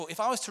If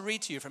I was to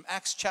read to you from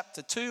Acts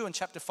chapter 2 and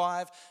chapter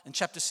 5 and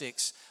chapter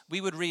 6,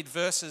 we would read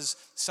verses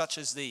such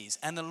as these.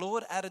 And the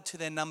Lord added to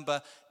their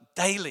number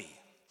daily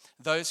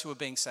those who were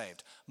being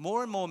saved.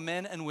 More and more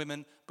men and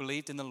women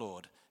believed in the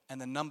Lord,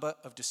 and the number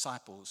of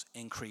disciples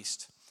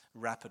increased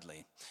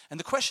rapidly. And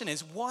the question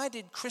is, why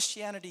did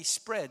Christianity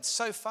spread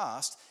so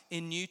fast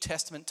in New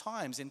Testament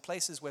times, in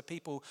places where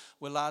people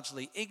were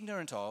largely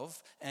ignorant of,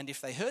 and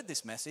if they heard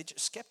this message,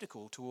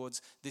 skeptical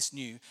towards this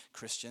new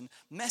Christian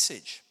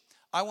message?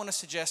 I want to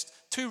suggest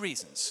two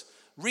reasons.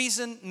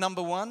 Reason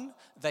number one,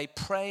 they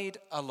prayed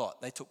a lot.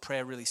 They took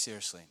prayer really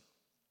seriously.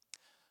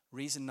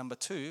 Reason number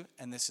two,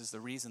 and this is the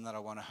reason that I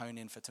want to hone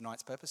in for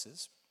tonight's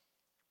purposes,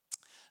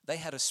 they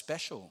had a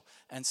special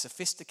and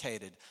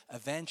sophisticated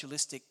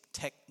evangelistic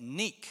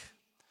technique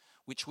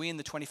which we in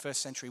the 21st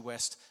century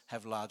West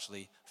have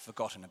largely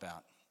forgotten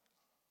about.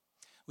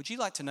 Would you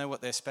like to know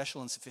what their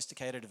special and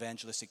sophisticated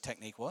evangelistic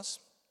technique was?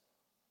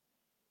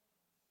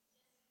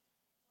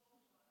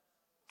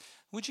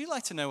 Would you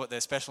like to know what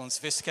their special and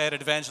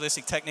sophisticated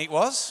evangelistic technique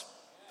was?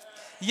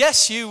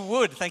 Yes, you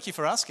would. Thank you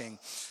for asking.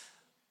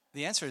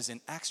 The answer is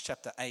in Acts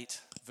chapter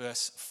 8,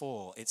 verse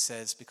 4. It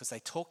says, because they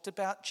talked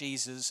about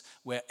Jesus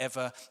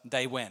wherever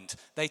they went.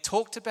 They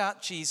talked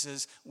about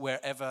Jesus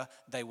wherever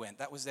they went.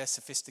 That was their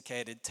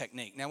sophisticated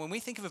technique. Now, when we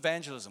think of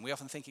evangelism, we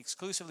often think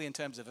exclusively in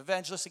terms of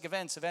evangelistic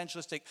events,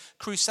 evangelistic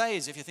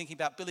crusades. If you're thinking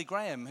about Billy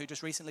Graham, who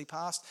just recently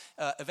passed,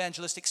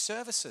 evangelistic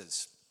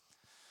services.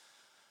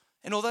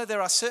 And although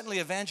there are certainly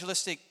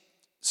evangelistic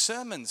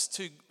sermons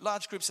to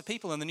large groups of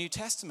people in the New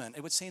Testament,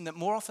 it would seem that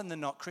more often than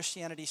not,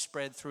 Christianity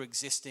spread through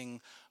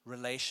existing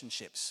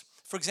relationships.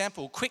 For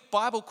example, quick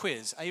Bible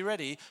quiz. Are you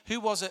ready? Who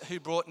was it who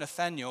brought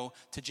Nathanael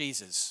to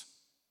Jesus?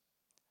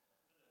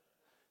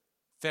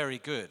 Very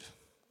good.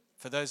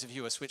 For those of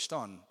you who are switched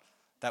on,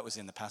 that was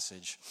in the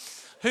passage.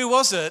 Who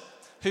was it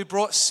who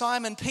brought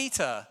Simon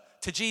Peter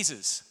to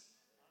Jesus?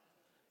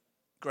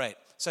 Great.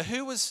 So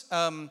who was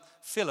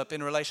Philip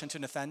in relation to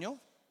Nathanael?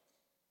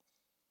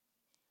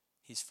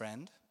 His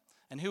friend.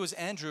 And who was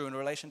Andrew in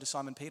relation to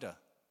Simon Peter?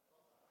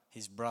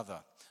 His brother.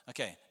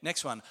 Okay,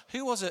 next one.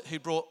 Who was it who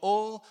brought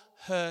all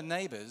her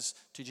neighbors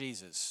to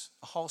Jesus?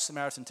 A whole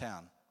Samaritan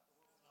town.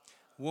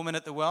 Woman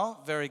at the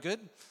well, very good.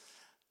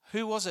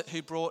 Who was it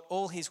who brought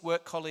all his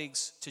work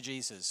colleagues to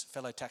Jesus,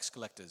 fellow tax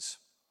collectors?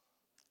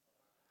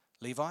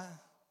 Levi,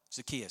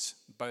 Zacchaeus.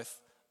 Both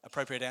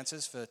appropriate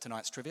answers for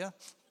tonight's trivia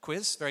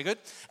quiz. Very good.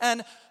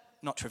 And,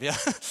 not trivia,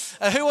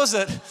 who was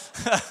it?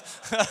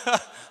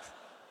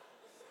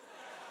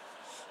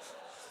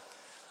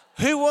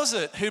 Who was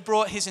it who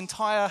brought his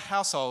entire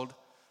household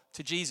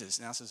to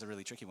Jesus? Now, this is a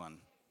really tricky one.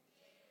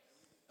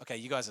 Okay,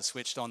 you guys are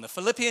switched on. The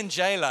Philippian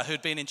jailer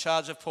who'd been in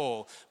charge of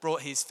Paul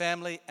brought his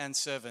family and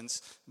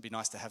servants, it'd be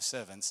nice to have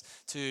servants,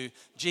 to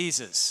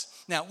Jesus.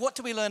 Now, what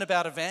do we learn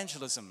about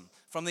evangelism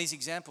from these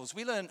examples?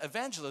 We learn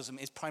evangelism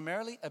is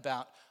primarily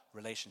about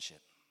relationship.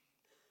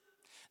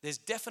 There's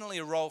definitely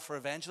a role for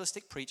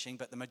evangelistic preaching,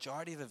 but the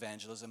majority of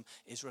evangelism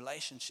is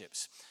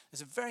relationships.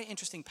 There's a very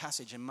interesting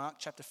passage in Mark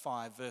chapter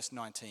 5, verse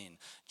 19.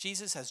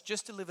 Jesus has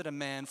just delivered a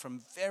man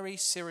from very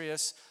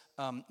serious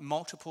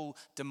multiple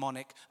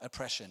demonic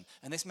oppression.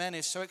 And this man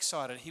is so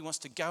excited, he wants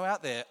to go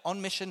out there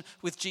on mission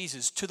with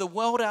Jesus to the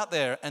world out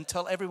there and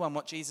tell everyone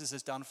what Jesus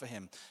has done for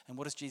him. And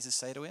what does Jesus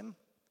say to him?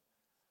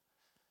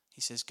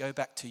 He says, go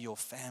back to your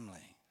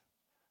family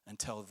and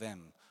tell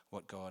them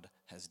what God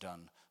has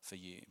done for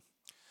you.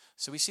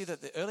 So we see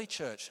that the early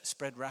church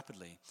spread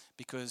rapidly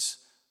because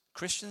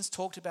Christians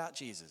talked about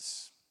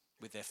Jesus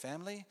with their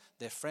family,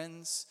 their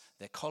friends,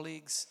 their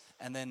colleagues,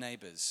 and their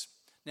neighbors.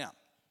 Now,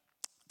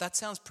 that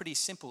sounds pretty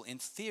simple in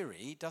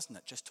theory, doesn't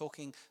it? Just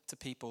talking to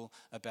people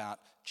about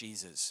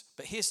Jesus.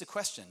 But here's the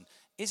question.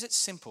 Is it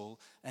simple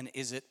and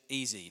is it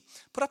easy?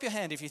 Put up your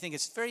hand if you think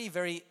it's very,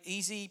 very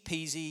easy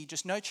peasy,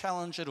 just no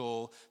challenge at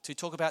all to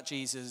talk about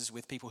Jesus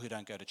with people who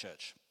don't go to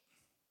church.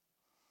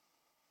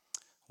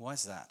 Why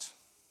is that?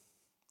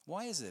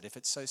 Why is it, if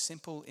it's so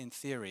simple in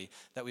theory,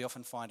 that we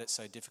often find it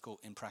so difficult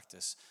in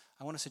practice?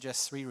 I want to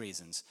suggest three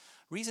reasons.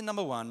 Reason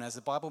number one, as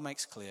the Bible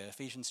makes clear,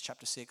 Ephesians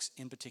chapter 6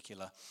 in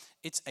particular,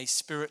 it's a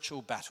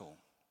spiritual battle.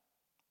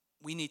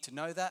 We need to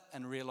know that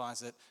and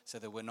realize it so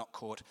that we're not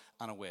caught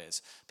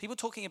unawares. People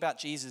talking about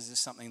Jesus is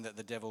something that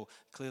the devil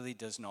clearly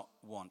does not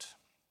want.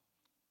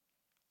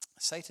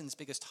 Satan's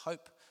biggest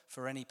hope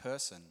for any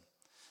person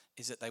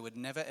is that they would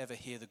never ever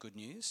hear the good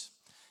news.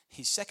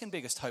 His second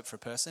biggest hope for a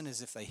person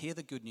is if they hear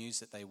the good news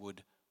that they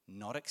would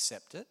not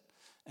accept it.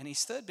 And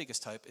his third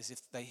biggest hope is if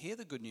they hear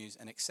the good news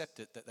and accept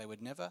it, that they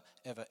would never,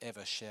 ever,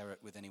 ever share it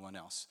with anyone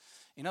else.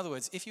 In other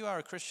words, if you are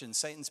a Christian,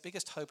 Satan's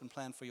biggest hope and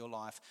plan for your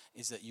life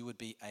is that you would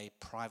be a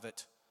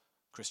private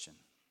Christian,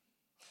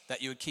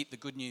 that you would keep the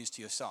good news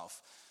to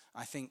yourself.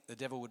 I think the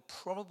devil would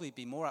probably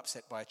be more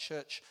upset by a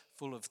church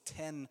full of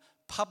 10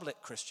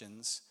 public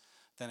Christians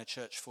than a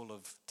church full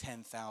of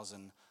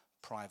 10,000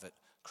 private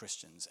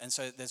Christians. And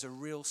so there's a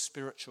real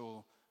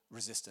spiritual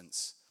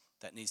resistance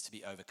that needs to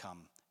be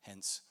overcome,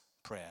 hence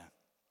prayer.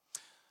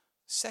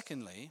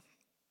 Secondly,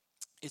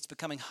 It's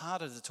becoming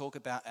harder to talk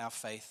about our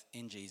faith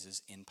in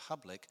Jesus in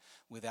public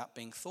without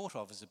being thought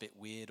of as a bit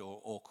weird or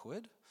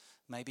awkward,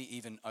 maybe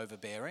even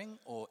overbearing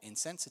or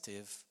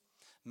insensitive,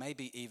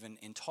 maybe even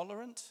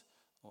intolerant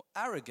or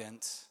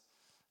arrogant,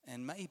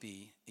 and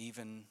maybe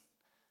even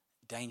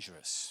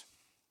dangerous.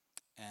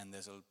 And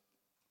there's a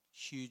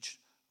huge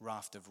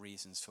raft of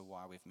reasons for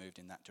why we've moved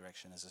in that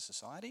direction as a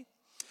society.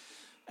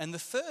 And the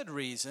third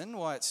reason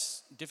why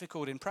it's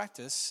difficult in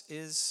practice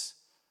is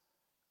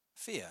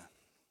fear.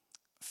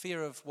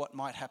 Fear of what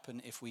might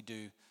happen if we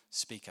do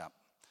speak up.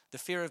 The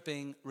fear of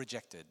being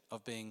rejected,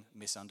 of being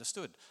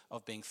misunderstood,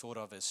 of being thought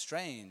of as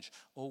strange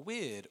or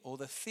weird, or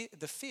the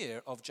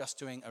fear of just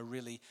doing a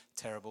really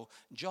terrible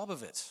job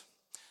of it.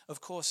 Of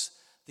course,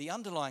 the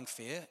underlying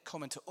fear,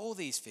 common to all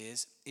these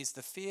fears, is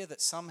the fear that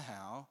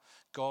somehow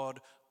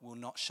God will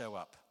not show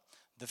up.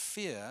 The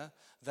fear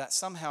that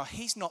somehow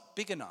he's not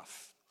big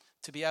enough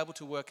to be able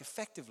to work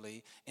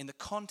effectively in the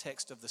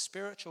context of the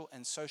spiritual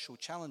and social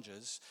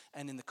challenges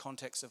and in the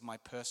context of my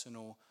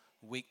personal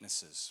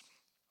weaknesses.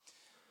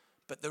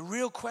 But the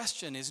real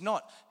question is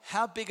not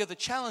how big are the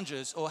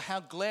challenges or how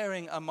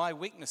glaring are my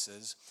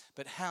weaknesses,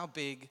 but how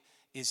big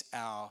is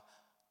our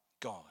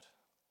God?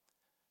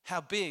 How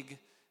big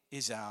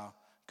is our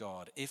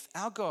God? If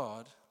our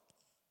God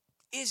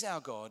is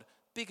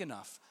big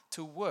enough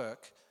to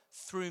work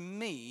through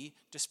me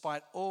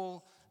despite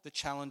all the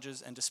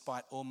challenges and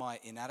despite all my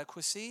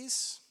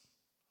inadequacies,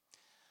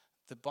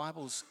 the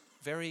Bible's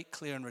very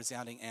clear and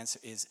resounding answer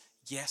is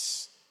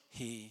yes,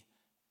 he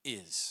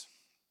is.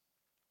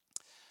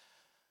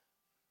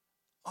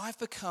 I've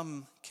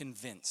become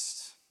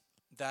convinced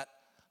that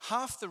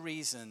half the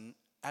reason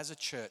as a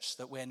church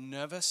that we're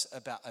nervous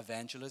about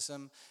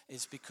evangelism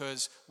is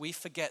because we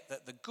forget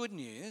that the good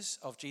news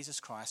of Jesus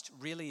Christ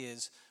really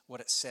is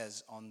what it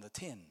says on the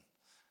tin.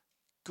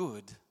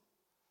 Good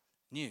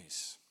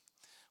news.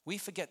 We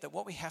forget that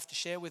what we have to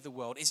share with the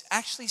world is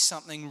actually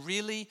something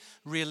really,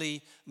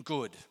 really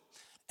good.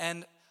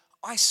 And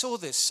I saw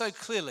this so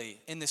clearly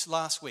in this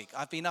last week.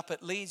 I've been up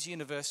at Leeds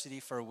University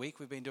for a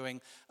week. We've been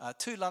doing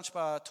 2 lunch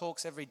bar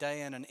talks every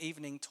day and an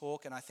evening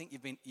talk. And I think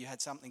you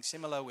had something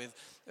similar with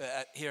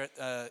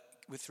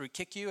through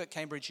KICU at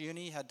Cambridge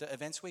Uni. You had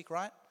Events Week,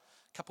 right?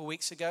 A couple of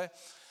weeks ago.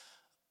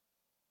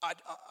 I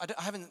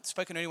haven't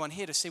spoken to anyone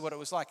here to see what it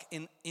was like.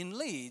 In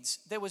Leeds,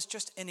 there was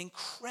just an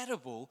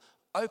incredible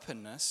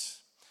openness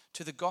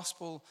to the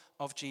gospel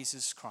of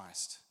Jesus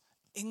Christ.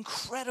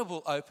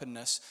 Incredible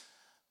openness,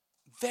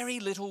 very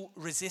little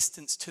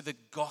resistance to the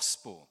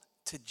gospel,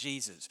 to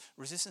Jesus.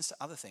 Resistance to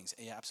other things,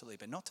 yeah, absolutely,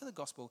 but not to the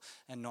gospel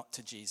and not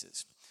to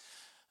Jesus.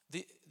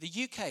 The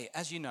UK,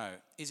 as you know,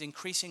 is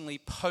increasingly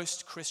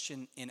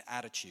post-Christian in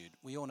attitude.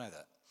 We all know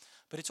that.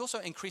 But it's also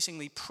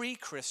increasingly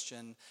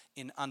pre-Christian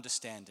in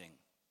understanding.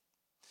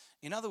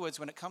 In other words,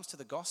 when it comes to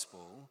the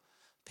gospel,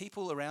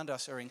 people around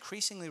us are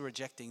increasingly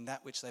rejecting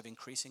that which they've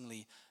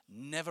increasingly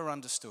never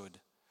understood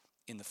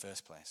in the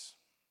first place.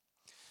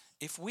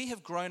 If we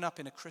have grown up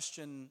in a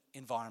Christian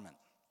environment,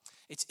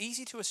 it's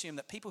easy to assume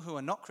that people who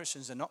are not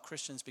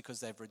Christians because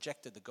they've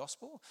rejected the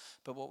gospel.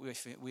 But what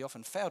we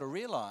often fail to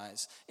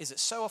realize is that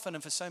so often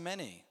and for so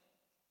many,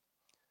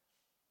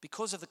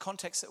 because of the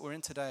context that we're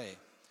in today,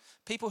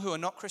 people who are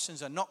not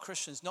Christians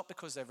not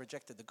because they've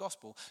rejected the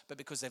gospel, but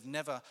because they've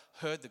never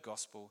heard the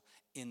gospel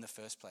in the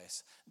first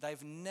place.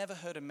 They've never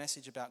heard a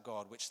message about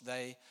God which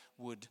they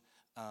would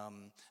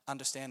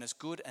understand as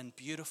good and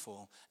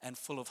beautiful and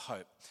full of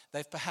hope.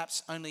 They've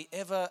perhaps only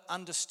ever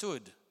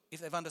understood,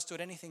 if they've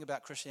understood anything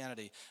about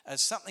Christianity,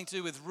 as something to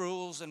do with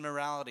rules and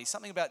morality,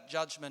 something about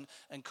judgment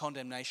and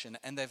condemnation,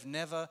 and they've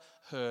never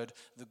heard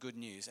the good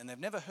news. And they've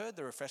never heard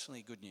the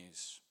refreshingly good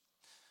news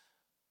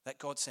that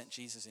God sent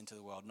Jesus into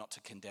the world not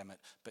to condemn it,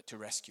 but to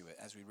rescue it,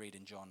 as we read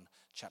in John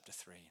chapter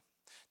 3.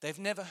 They've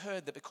never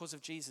heard that because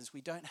of Jesus, we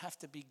don't have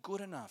to be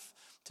good enough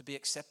to be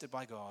accepted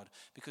by God,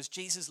 because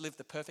Jesus lived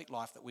the perfect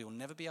life that we will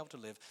never be able to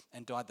live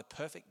and died the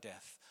perfect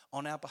death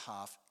on our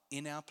behalf,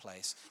 in our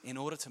place, in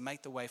order to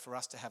make the way for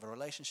us to have a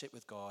relationship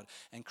with God.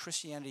 And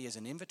Christianity is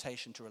an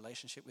invitation to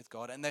relationship with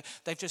God. And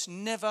they've just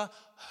never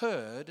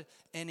heard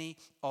any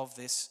of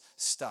this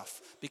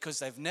stuff because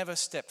they've never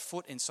stepped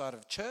foot inside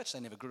of church. They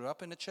never grew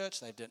up in a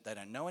church. They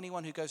don't know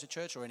anyone who goes to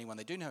church, or anyone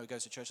they do know who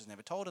goes to church has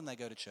never told them they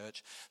go to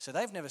church. So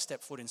they've never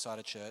stepped foot inside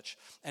a church.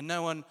 And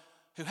no one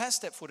who has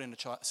stepped foot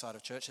inside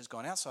of church has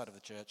gone outside of the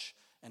church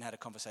and had a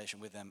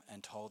conversation with them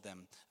and told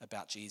them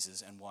about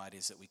Jesus and why it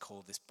is that we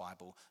call this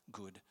Bible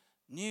good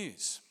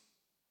news.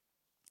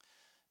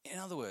 In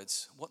other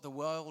words, what the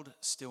world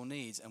still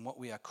needs and what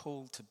we are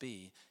called to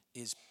be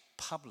is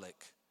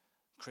public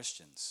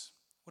Christians.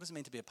 What does it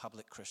mean to be a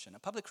public Christian? A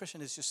public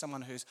Christian is just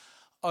someone who's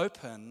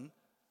open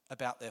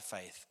about their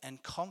faith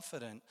and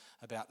confident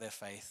about their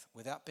faith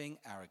without being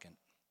arrogant.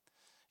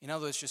 In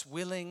other words, just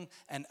willing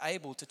and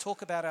able to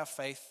talk about our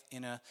faith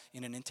in an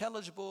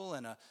intelligible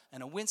and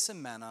a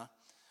winsome manner,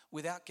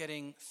 without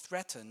getting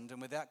threatened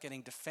and without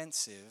getting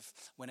defensive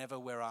whenever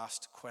we're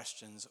asked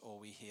questions or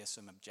we hear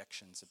some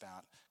objections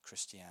about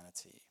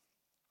Christianity.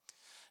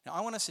 Now,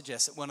 I want to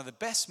suggest that one of the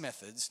best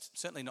methods,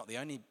 certainly not the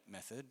only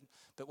method,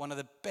 but one of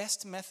the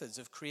best methods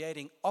of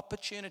creating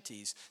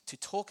opportunities to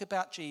talk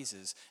about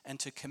Jesus and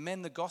to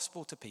commend the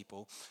gospel to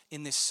people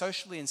in this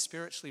socially and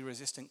spiritually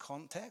resistant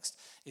context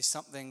is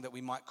something that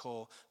we might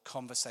call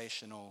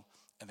conversational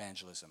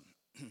evangelism.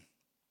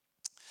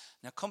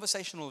 Now,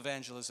 conversational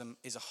evangelism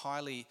is a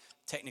highly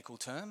technical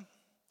term,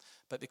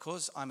 but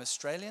because I'm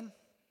Australian,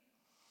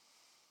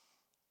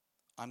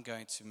 I'm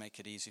going to make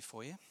it easy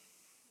for you.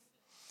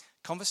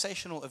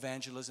 Conversational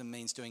evangelism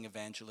means doing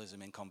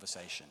evangelism in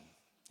conversation.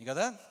 You got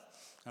that?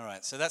 All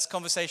right, so that's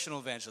conversational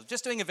evangelism.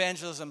 Just doing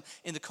evangelism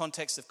in the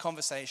context of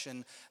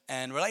conversation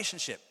and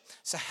relationship.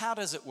 So how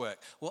does it work?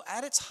 Well,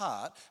 at its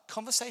heart,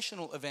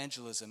 conversational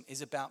evangelism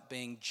is about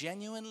being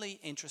genuinely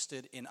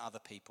interested in other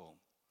people.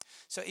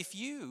 So if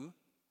you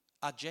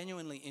are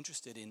genuinely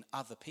interested in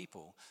other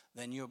people,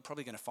 then you're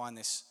probably going to find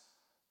this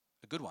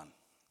a good one.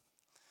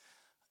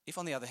 If,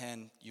 on the other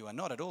hand, you are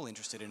not at all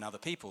interested in other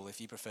people,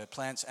 if you prefer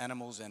plants,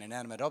 animals, and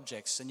inanimate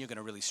objects, then you're going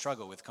to really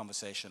struggle with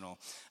conversational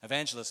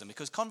evangelism,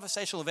 because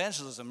conversational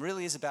evangelism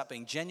really is about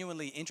being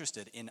genuinely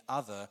interested in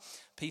other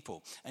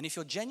people. And if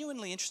you're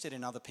genuinely interested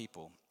in other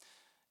people,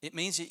 it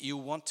means that you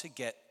want to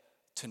get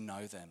to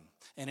know them.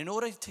 And in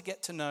order to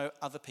get to know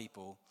other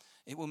people,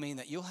 it will mean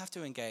that you'll have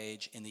to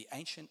engage in the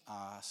ancient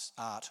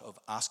art of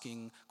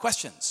asking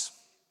questions.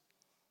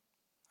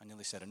 I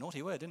nearly said a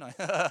naughty word, didn't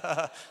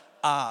I?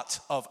 Art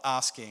of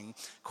asking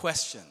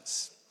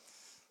questions.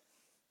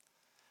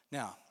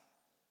 Now,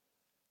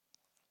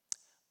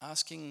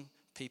 asking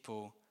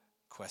people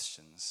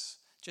questions,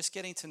 just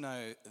getting to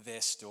know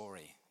their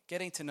story,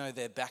 getting to know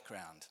their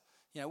background.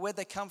 You know, where'd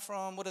they come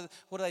from? What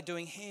are they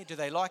doing here? Do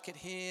they like it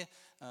here?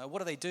 What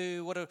do they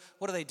do? What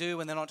do they do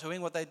when they're not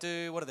doing what they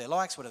do? What are their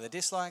likes? What are their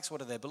dislikes?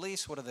 What are their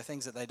beliefs? What are the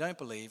things that they don't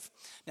believe?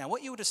 Now,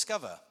 what you will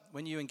discover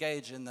when you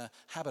engage in the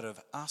habit of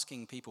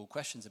asking people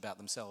questions about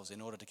themselves in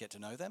order to get to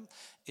know them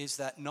is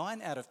that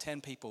 9 out of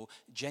 10 people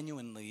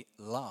genuinely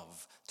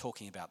love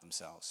talking about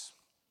themselves.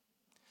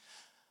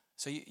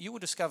 So you will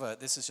discover,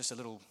 this is just a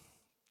little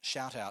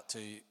shout out to,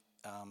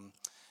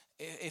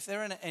 if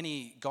there are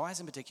any guys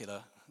in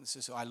particular,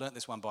 I learnt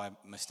this one by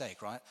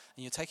mistake, right?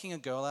 And you're taking a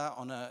girl out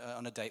on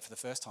a date for the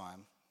first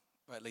time,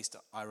 or at least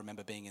I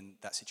remember being in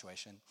that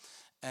situation,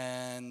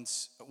 and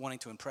wanting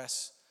to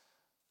impress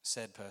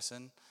said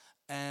person,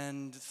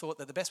 and thought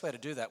that the best way to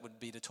do that would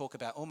be to talk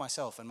about all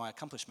myself and my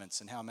accomplishments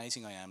and how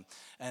amazing I am.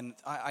 And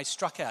I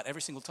struck out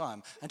every single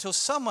time until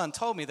someone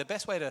told me the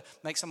best way to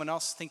make someone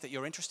else think that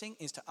you're interesting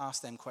is to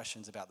ask them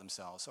questions about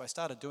themselves. So I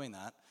started doing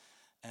that,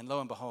 and lo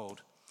and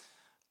behold,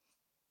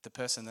 the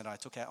person that I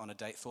took out on a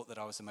date thought that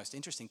I was the most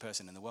interesting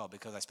person in the world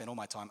because I spent all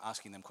my time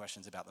asking them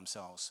questions about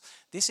themselves.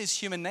 This is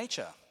human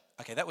nature.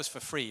 Okay, that was for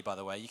free, by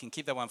the way. You can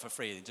keep that one for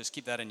free. Just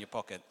keep that in your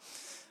pocket.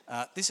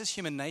 This is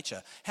human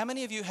nature. How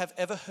many of you have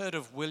ever heard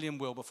of William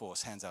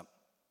Wilberforce? Hands up.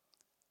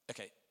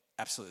 Okay,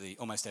 absolutely,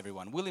 almost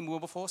everyone. William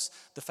Wilberforce,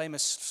 the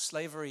famous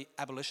slavery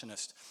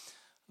abolitionist.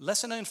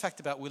 Lesser known fact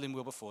about William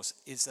Wilberforce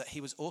is that he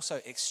was also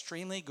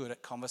extremely good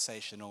at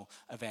conversational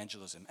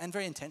evangelism and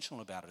very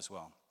intentional about it as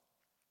well.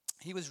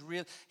 He was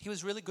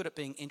really good at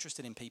being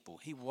interested in people.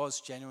 He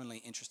was genuinely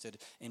interested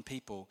in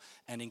people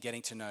and in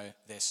getting to know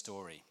their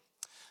story.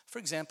 For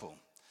example,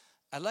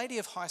 a lady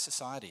of high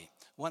society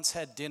once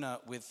had dinner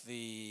with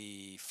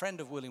the friend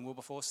of William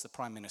Wilberforce, the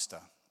Prime Minister,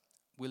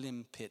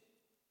 William Pitt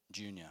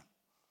Jr.,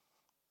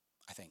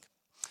 I think.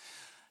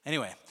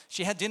 Anyway,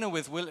 she had dinner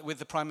with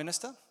the Prime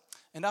Minister,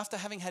 and after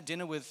having had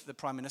dinner with the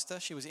Prime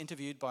Minister, she was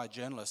interviewed by a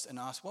journalist and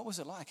asked, what was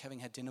it like having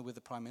had dinner with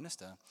the Prime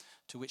Minister?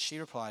 To which she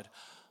replied,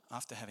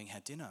 after having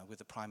had dinner with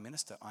the Prime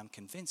Minister, I'm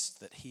convinced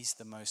that he's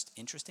the most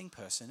interesting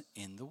person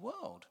in the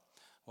world.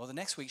 Well, the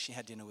next week she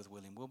had dinner with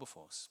William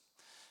Wilberforce.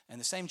 And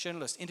the same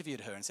journalist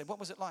interviewed her and said, what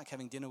was it like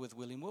having dinner with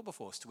William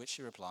Wilberforce? To which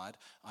she replied,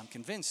 I'm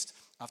convinced,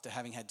 after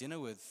having had dinner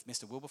with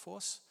Mr.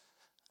 Wilberforce,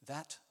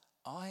 that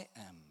I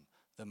am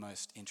the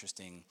most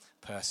interesting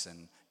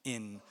person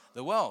in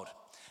the world.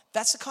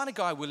 That's the kind of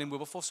guy William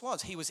Wilberforce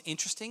was. He was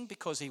interesting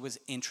because he was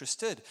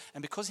interested.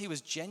 And because he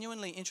was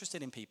genuinely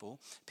interested in people,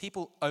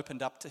 people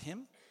opened up to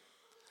him.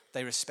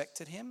 They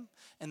respected him,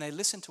 and they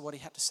listened to what he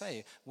had to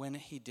say when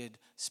he did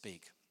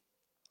speak.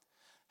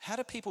 How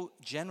do people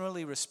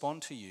generally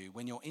respond to you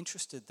when you're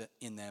interested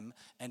in them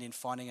and in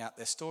finding out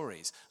their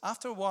stories?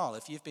 After a while,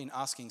 if you've been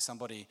asking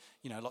somebody,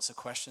 lots of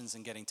questions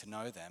and getting to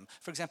know them.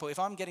 For example, if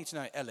I'm getting to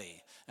know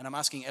Ellie, and I'm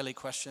asking Ellie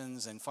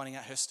questions and finding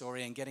out her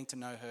story and getting to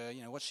know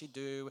her, what she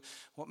do,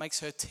 what makes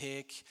her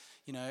tick,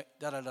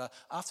 da-da-da.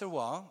 After a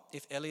while,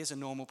 if Ellie is a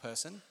normal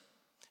person,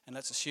 and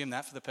let's assume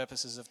that for the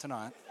purposes of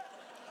tonight,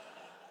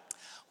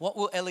 what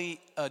will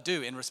Ellie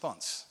do in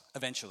response?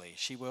 Eventually,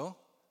 she will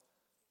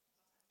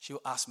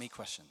ask me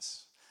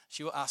questions.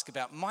 She will ask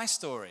about my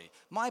story,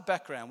 my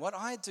background, what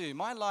I do,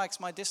 my likes,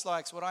 my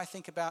dislikes, what I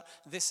think about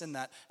this and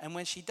that. And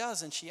when she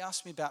does, and she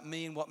asks me about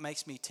me and what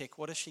makes me tick,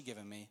 what has she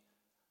given me?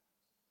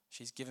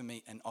 She's given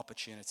me an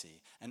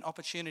opportunity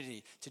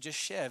to just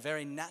share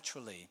very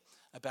naturally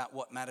about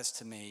what matters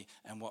to me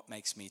and what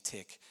makes me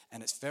tick.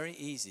 And it's very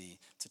easy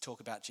to talk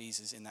about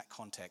Jesus in that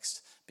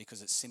context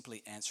because it's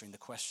simply answering the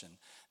question.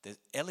 That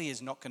Ellie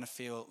is not going to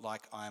feel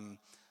like I'm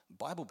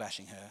Bible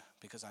bashing her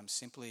because I'm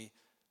simply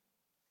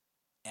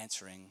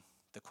answering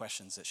the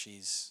questions that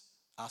she's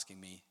asking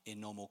me in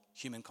normal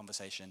human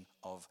conversation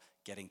of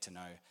getting to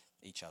know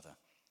each other.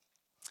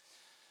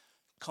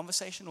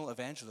 Conversational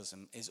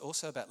evangelism is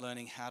also about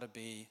learning how to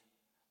be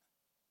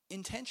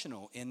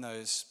intentional in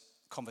those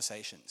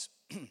conversations.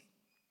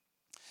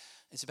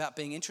 It's about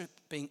being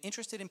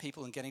interested in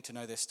people and getting to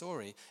know their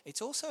story.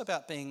 It's also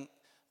about being,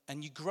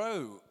 and you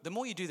grow, the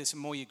more you do this, the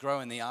more you grow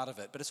in the art of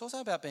it, but it's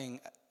also about being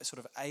sort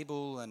of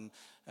able and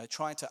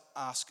trying to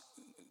ask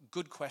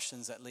good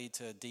questions that lead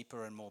to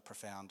deeper and more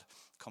profound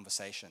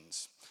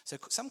conversations. So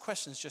some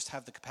questions just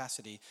have the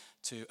capacity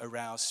to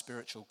arouse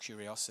spiritual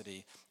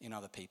curiosity in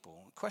other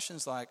people.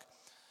 Questions like,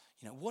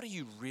 what are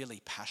you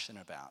really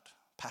passionate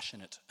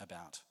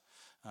about?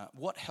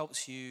 What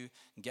helps you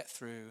get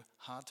through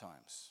hard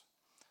times?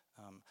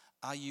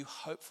 Are you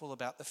hopeful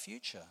about the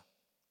future?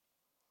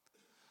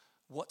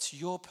 What's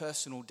your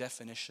personal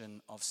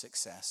definition of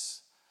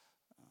success?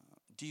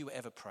 Do you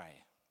ever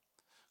pray?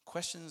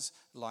 Questions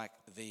like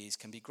these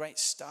can be great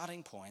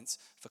starting points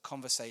for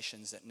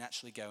conversations that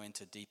naturally go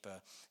into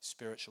deeper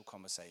spiritual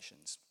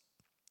conversations.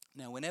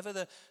 Now, whenever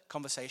the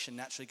conversation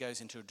naturally goes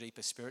into a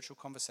deeper spiritual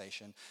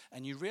conversation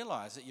and you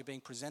realize that you're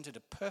being presented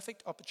a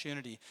perfect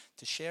opportunity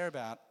to share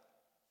about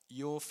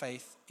your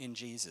faith in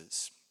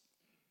Jesus,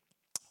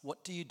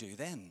 what do you do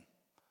then?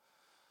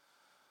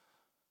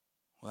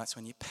 Well, that's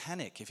when you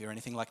panic if you're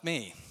anything like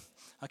me.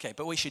 Okay,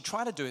 but what you should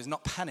try to do is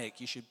not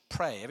panic. You should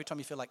pray. Every time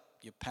you feel like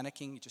you're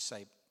panicking, you just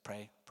say,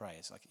 pray, pray.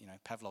 It's like,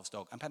 Pavlov's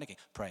dog. I'm panicking.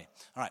 Pray.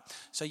 All right,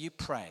 so you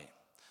pray.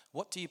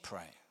 What do you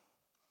pray?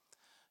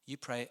 You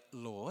pray,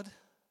 Lord,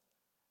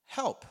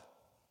 help.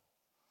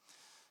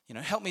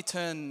 Help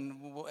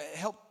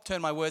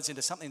turn my words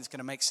into something that's going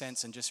to make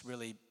sense and just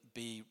really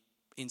be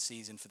in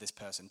season for this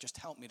person. Just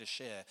help me to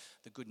share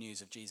the good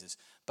news of Jesus.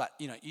 But,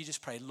 you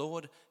just pray,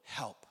 Lord,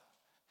 help.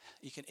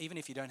 You can, even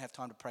if you don't have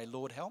time to pray,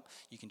 Lord, help,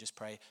 you can just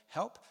pray,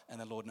 help,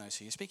 and the Lord knows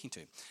who you're speaking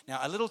to. Now,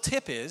 a little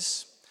tip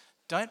is,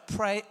 don't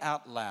pray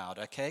out loud,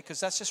 okay? Because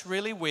that's just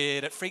really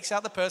weird. It freaks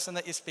out the person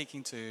that you're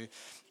speaking to,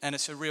 and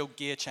it's a real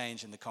gear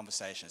change in the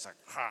conversation. It's like,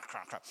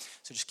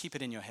 so just keep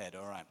it in your head,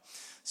 all right?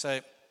 So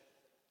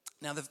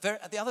now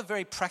the other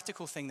very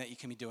practical thing that you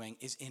can be doing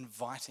is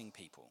inviting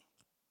people.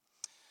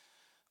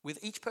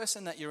 With each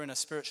person that you're in a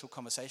spiritual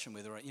conversation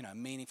with, or a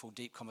meaningful,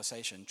 deep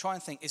conversation, try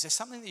and think, is there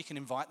something that you can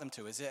invite them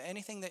to? Is there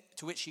anything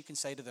to which you can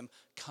say to them,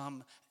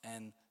 come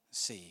and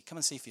see? Come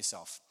and see for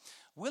yourself.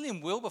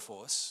 William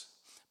Wilberforce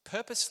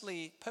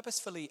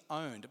purposefully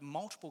owned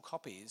multiple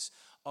copies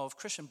of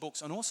Christian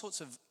books on all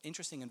sorts of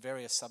interesting and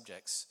various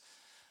subjects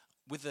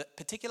with the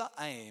particular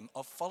aim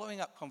of following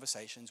up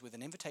conversations with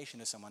an invitation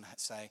to someone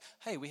saying,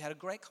 hey, we had a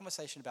great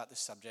conversation about this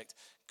subject.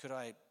 Could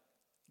I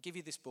give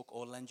you this book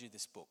or lend you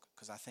this book?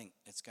 Because I think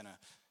it's going to,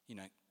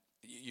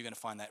 you're going to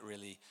find that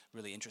really,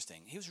 really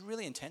interesting. He was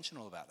really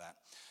intentional about that.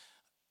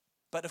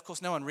 But of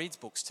course, no one reads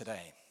books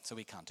today, so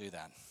we can't do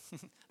that.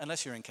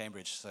 Unless you're in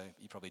Cambridge, so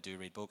you probably do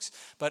read books.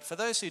 But for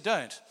those who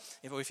don't,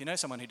 if you know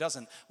someone who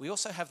doesn't, we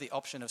also have the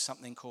option of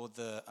something called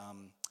the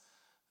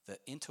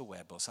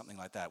interweb or something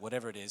like that,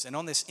 whatever it is. And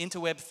on this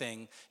interweb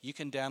thing, you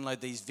can download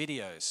these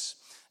videos.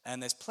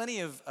 And there's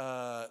plenty of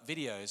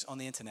videos on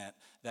the internet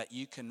that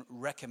you can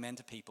recommend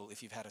to people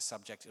if you've had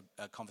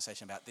a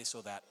conversation about this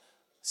or that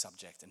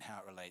subject and how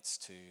it relates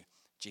to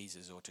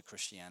Jesus or to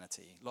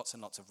Christianity. Lots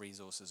and lots of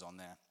resources on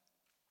there.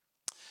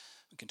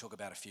 We can talk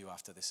about a few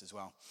after this as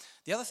well.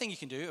 The other thing you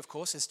can do, of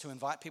course, is to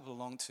invite people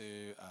along to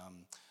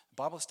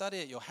Bible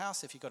study at your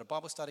house if you've got a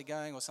Bible study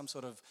going, or some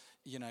sort of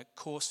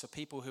course for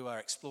people who are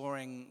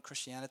exploring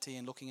Christianity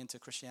and looking into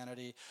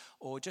Christianity,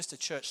 or just a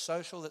church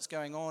social that's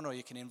going on, or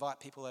you can invite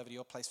people over to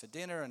your place for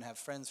dinner and have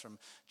friends from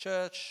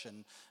church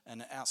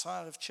and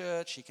outside of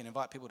church. You can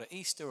invite people to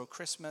Easter or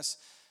Christmas.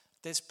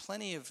 There's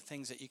plenty of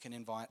things that you can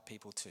invite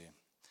people to.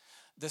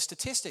 The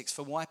statistics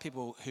for why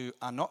people who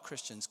are not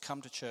Christians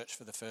come to church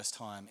for the first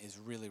time is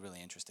really,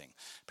 really interesting.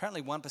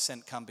 Apparently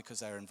 1% come because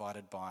they were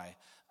invited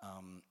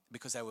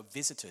because they were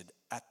visited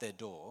at their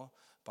door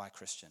by a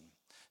Christian.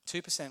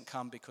 2%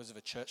 come because of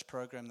a church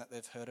program that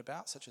they've heard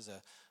about, such as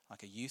a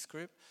youth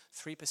group.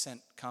 3%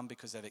 come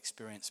because they've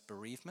experienced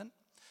bereavement.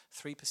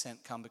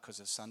 3% come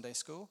because of Sunday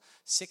school.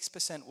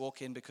 6%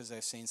 walk in because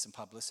they've seen some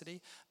publicity.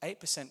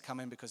 8% come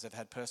in because they've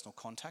had personal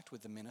contact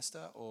with the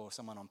minister or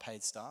someone on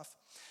paid staff.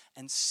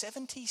 And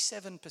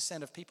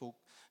 77% of people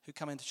who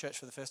come into church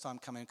for the first time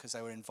come in because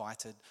they were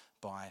invited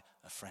by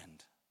a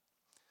friend.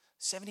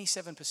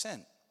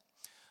 77%.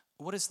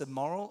 What is the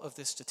moral of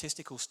this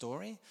statistical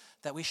story?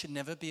 That we should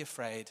never be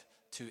afraid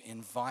to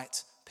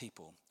invite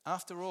people.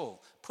 After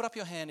all, put up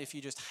your hand if you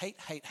just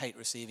hate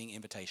receiving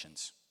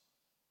invitations.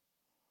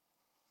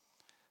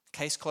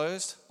 Case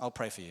closed, I'll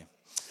pray for you.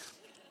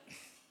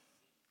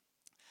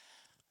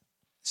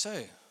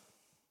 So,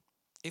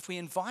 if we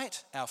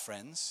invite our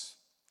friends,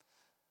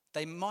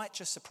 They might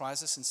just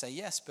surprise us and say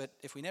yes, but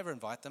if we never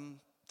invite them,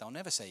 they'll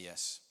never say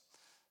yes.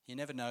 You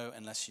never know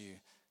unless you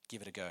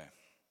give it a go.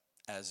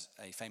 As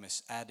a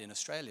famous ad in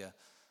Australia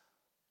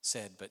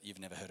said, but you've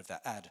never heard of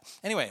that ad.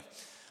 Anyway,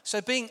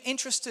 so being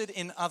interested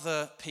in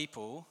other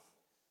people,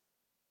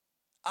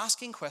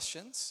 asking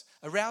questions,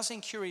 arousing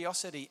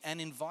curiosity,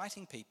 and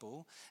inviting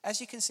people.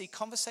 As you can see,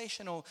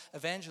 conversational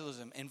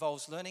evangelism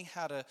involves learning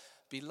how to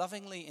be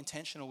lovingly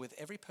intentional with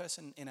every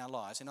person in our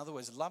lives. In other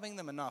words, loving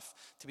them enough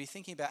to be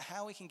thinking about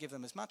how we can give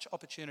them as much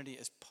opportunity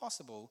as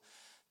possible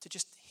to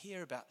just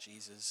hear about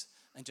Jesus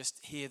and just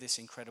hear this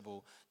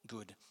incredible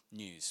good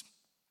news.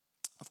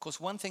 Of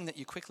course, one thing that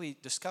you quickly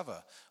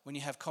discover when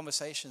you have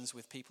conversations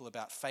with people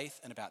about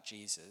faith and about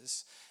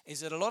Jesus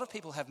is that a lot of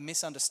people have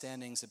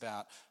misunderstandings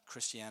about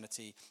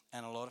Christianity,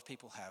 and a lot of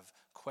people have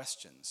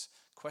questions.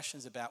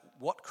 Questions about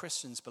what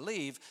Christians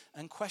believe,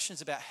 and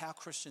questions about how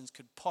Christians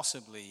could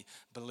possibly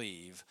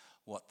believe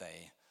what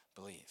they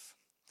believe.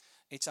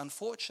 It's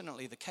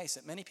unfortunately the case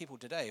that many people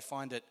today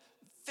find it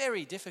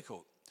very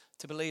difficult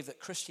to believe that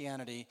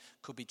Christianity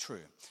could be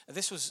true.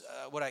 This was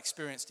what I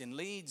experienced in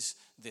Leeds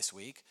this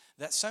week,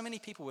 that so many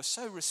people were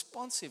so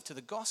responsive to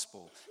the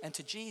gospel and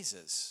to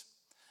Jesus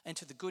and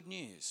to the good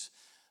news.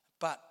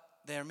 But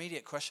their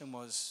immediate question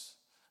was,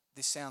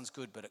 this sounds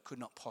good, but it could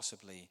not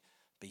possibly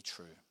be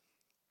true.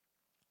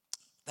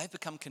 They've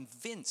become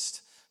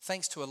convinced,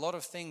 thanks to a lot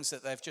of things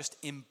that they've just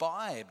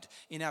imbibed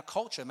in our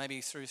culture, maybe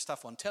through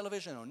stuff on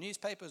television or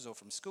newspapers or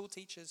from school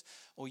teachers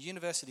or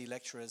university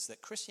lecturers,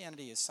 that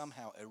Christianity is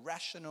somehow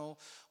irrational,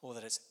 or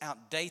that it's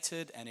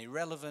outdated and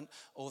irrelevant,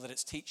 or that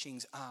its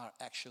teachings are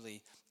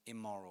actually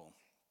immoral.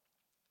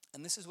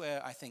 And this is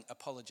where I think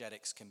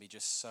apologetics can be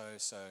just so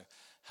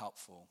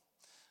helpful.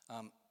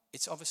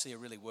 It's obviously a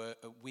really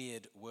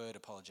weird word,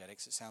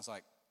 apologetics. It sounds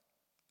like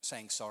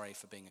saying sorry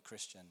for being a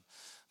Christian.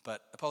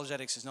 But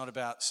apologetics is not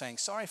about saying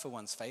sorry for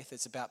one's faith.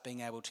 It's about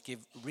being able to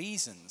give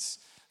reasons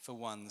for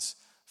one's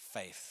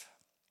faith.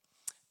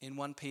 In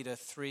 1 Peter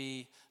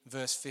 3,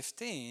 verse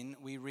 15,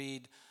 we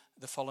read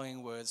the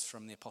following words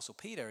from the Apostle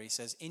Peter. He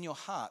says, "In your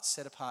hearts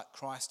set apart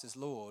Christ as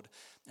Lord,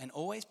 and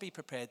always be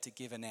prepared to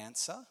give an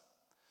answer."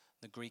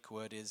 The Greek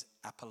word is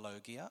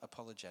apologia,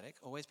 apologetic.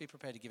 Always be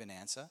prepared to give an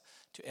answer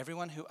to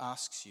everyone who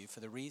asks you for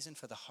the reason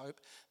for the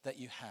hope that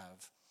you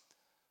have.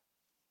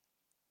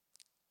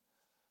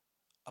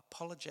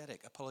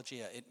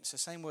 Apologia, it's the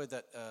same word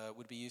that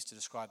would be used to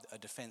describe a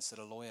defense that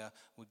a lawyer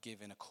would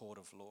give in a court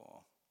of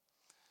law.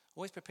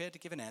 Always prepared to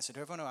give an answer to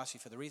everyone who asks you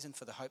for the reason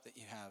for the hope that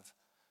you have,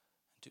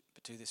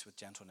 but do this with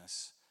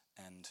gentleness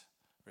and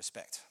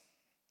respect.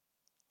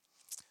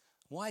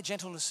 Why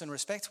gentleness and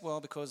respect? Well,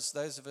 because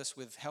those of us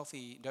with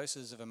healthy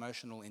doses of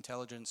emotional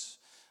intelligence,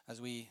 as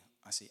we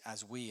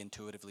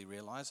intuitively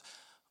realize,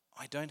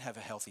 I don't have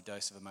a healthy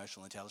dose of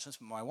emotional intelligence,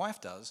 but my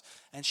wife does,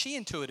 and she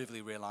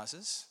intuitively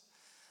realizes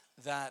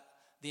that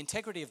the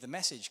integrity of the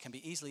message can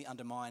be easily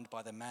undermined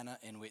by the manner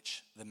in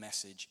which the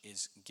message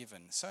is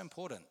given. So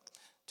important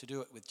to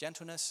do it with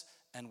gentleness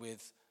and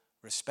with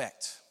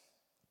respect,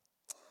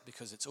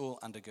 because it's all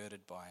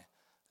undergirded by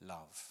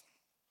love.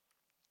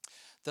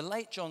 The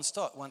late John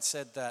Stott once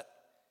said that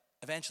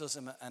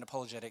evangelism and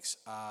apologetics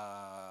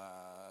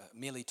are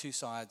merely two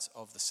sides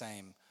of the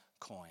same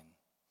coin.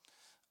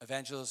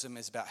 Evangelism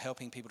is about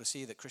helping people to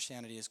see that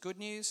Christianity is good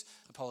news.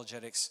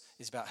 Apologetics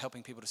is about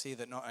helping people to see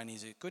that not only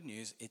is it good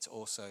news, it's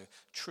also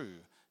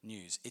true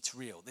news. It's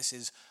real. This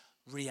is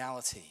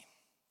reality.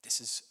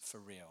 This is for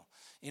real.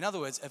 In other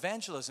words,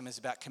 evangelism is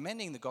about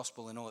commending the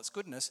gospel in all its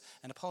goodness,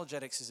 and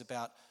apologetics is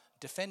about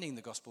defending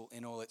the gospel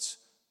in all its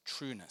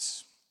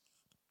trueness.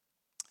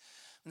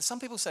 And some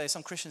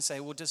Christians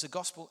say, well, does the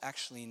gospel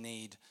actually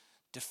need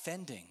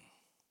defending?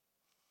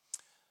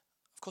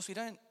 Of course, we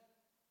don't.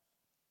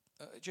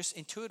 Just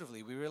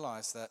intuitively, we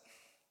realize that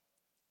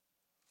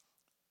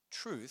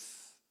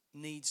truth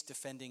needs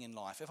defending in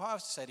life. If I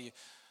was to say to you,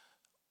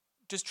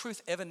 does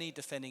truth ever need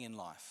defending in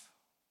life?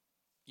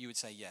 You would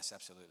say, yes,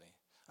 absolutely.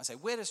 I say,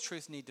 where does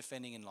truth need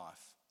defending in life?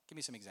 Give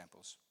me some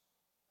examples.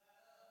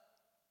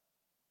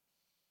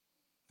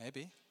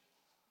 Maybe.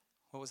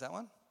 What was that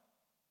one?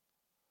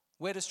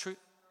 Where does truth...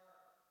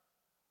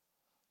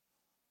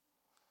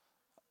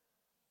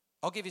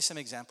 I'll give you some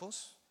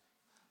examples.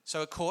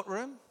 So a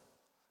courtroom,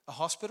 a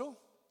hospital,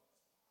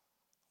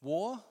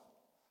 war,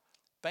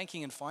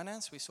 banking and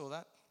finance. We saw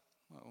that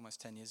almost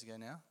 10 years ago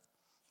now.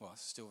 Well,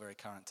 it's still very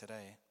current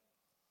today.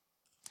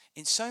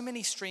 In so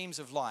many streams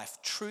of life,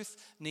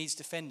 truth needs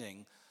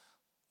defending.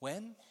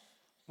 When?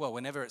 Well,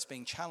 whenever it's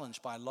being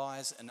challenged by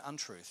lies and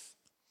untruth.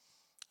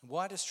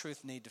 Why does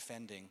truth need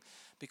defending?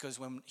 Because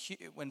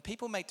when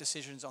people make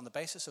decisions on the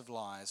basis of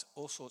lies,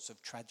 all sorts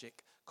of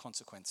tragic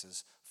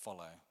consequences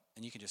follow.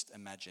 And you can just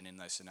imagine in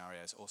those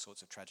scenarios all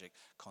sorts of tragic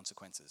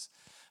consequences.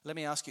 Let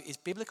me ask you, is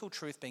biblical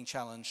truth being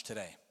challenged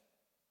today?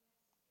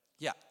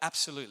 Yeah,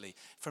 absolutely.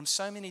 From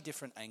so many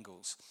different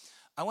angles.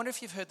 I wonder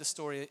if you've heard the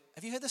story.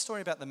 Have you heard the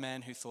story about the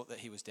man who thought that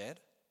he was dead?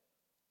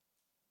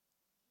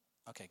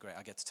 Okay, great.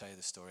 I get to tell you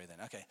the story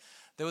then. Okay.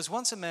 There was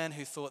once a man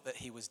who thought that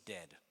he was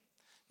dead.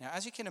 Now,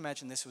 as you can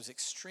imagine, this was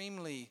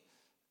extremely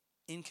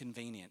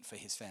inconvenient for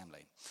his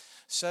family.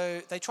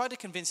 So they tried to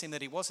convince him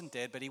that he wasn't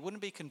dead, but he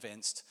wouldn't be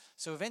convinced.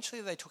 So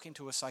eventually they took him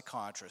to a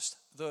psychiatrist,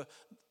 the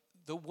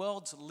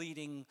world's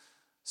leading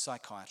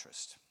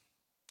psychiatrist,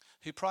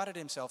 who prided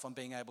himself on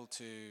being able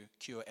to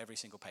cure every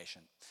single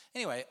patient.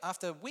 Anyway,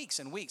 after weeks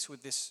and weeks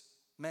with this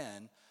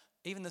man,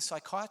 even the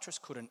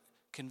psychiatrist couldn't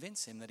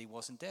convince him that he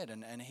wasn't dead,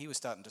 and he was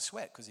starting to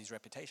sweat because his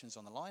reputation's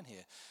on the line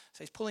here. So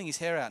he's pulling his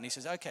hair out and he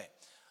says, okay,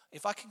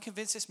 if I can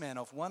convince this man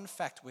of one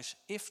fact which,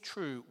 if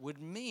true, would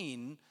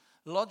mean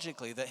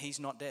logically that he's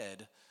not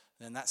dead,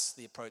 then that's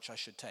the approach I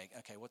should take.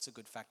 Okay, what's a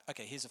good fact?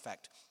 Okay, here's a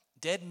fact.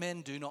 Dead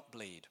men do not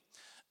bleed.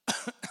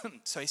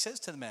 So he says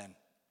to the man,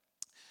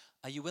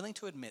 are you willing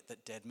to admit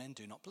that dead men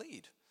do not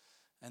bleed?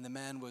 And the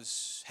man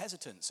was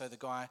hesitant. So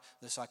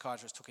the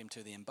psychiatrist took him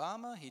to the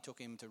embalmer. He took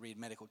him to read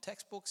medical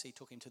textbooks. He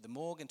took him to the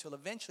morgue until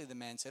eventually the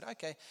man said,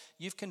 okay,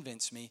 you've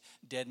convinced me,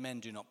 dead men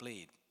do not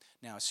bleed.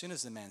 Now, as soon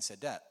as the man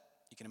said that,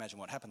 you can imagine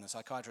what happened. The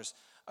psychiatrist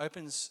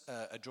opens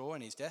a drawer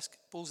in his desk,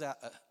 pulls out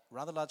a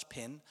rather large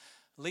pin,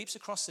 leaps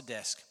across the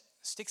desk,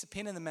 sticks a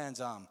pin in the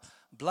man's arm.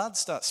 Blood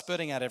starts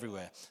spurting out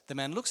everywhere. The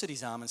man looks at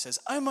his arm and says,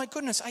 oh my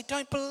goodness, I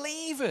don't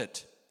believe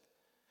it.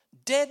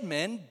 Dead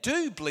men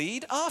do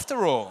bleed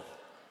after all.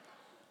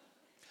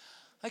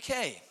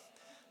 Okay,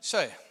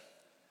 so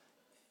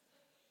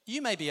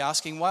you may be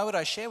asking, why would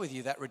I share with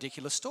you that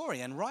ridiculous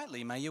story? And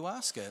rightly may you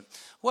ask it.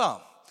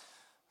 Well,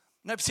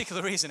 no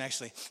particular reason,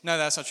 actually. No,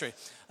 that's not true.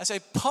 I say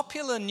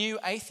popular new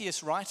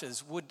atheist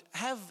writers would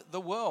have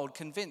the world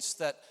convinced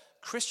that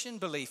Christian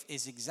belief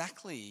is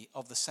exactly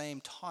of the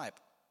same type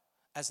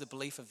as the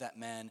belief of that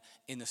man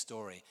in the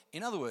story.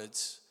 In other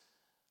words,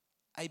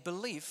 a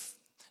belief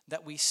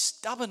that we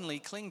stubbornly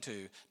cling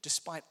to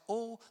despite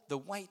all the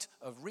weight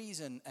of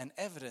reason and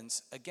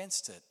evidence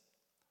against it.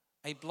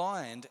 A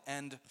blind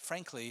and,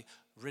 frankly,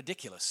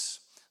 ridiculous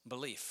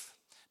belief.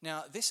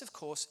 Now, this, of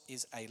course,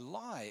 is a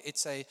lie.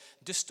 It's a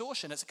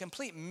distortion. It's a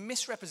complete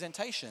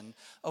misrepresentation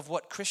of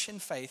what Christian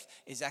faith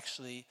is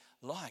actually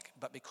like.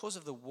 But because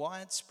of the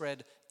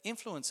widespread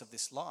influence of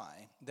this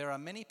lie, there are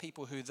many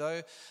people who,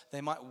 though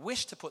they might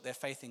wish to put their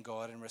faith in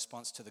God in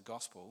response to the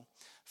gospel,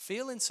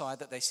 feel inside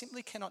that they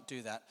simply cannot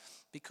do that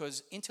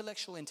because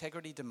intellectual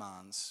integrity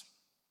demands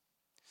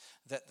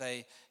that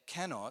they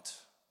cannot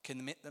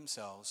commit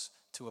themselves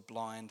to a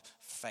blind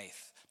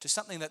faith, to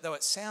something that, though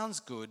it sounds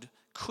good,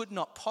 could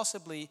not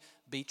possibly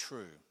be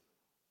true.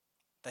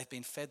 They've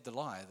been fed the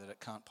lie that it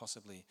can't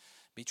possibly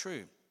be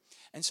true.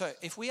 And so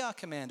if we are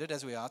commanded,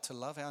 as we are, to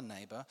love our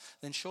neighbor,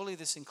 then surely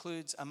this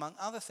includes, among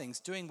other things,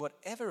 doing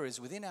whatever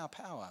is within our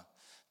power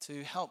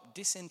to help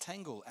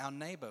disentangle our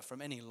neighbor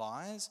from any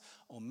lies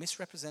or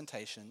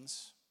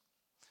misrepresentations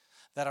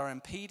that are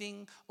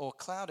impeding or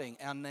clouding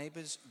our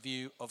neighbor's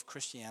view of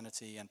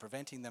Christianity and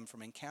preventing them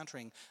from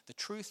encountering the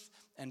truth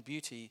and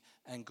beauty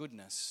and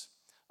goodness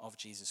of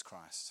Jesus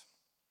Christ.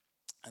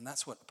 And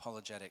that's what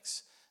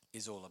apologetics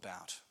is all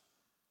about.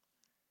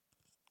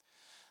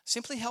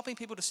 Simply helping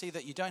people to see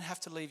that you don't have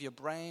to leave your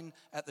brain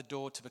at the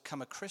door to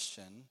become a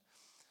Christian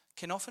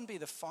can often be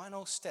the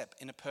final step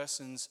in a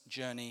person's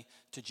journey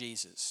to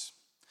Jesus.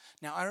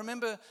 Now, I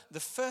remember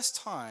the first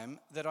time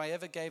that I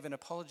ever gave an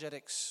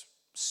apologetics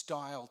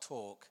style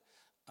talk.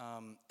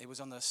 It was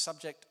on the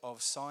subject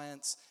of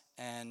science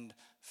and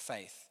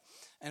faith.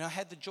 And I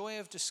had the joy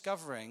of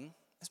discovering,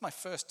 it's my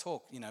first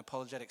talk,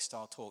 apologetic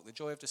style talk, the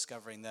joy of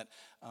discovering that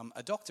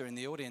a doctor in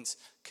the audience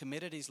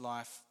committed his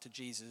life to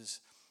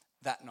Jesus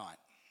that night.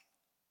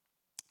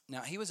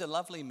 Now, he was a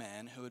lovely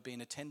man who had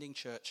been attending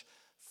church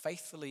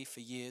faithfully for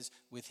years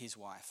with his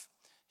wife.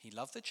 He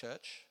loved the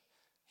church.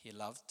 He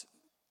loved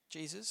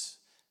Jesus,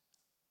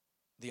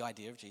 the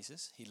idea of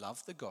Jesus. He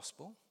loved the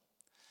gospel.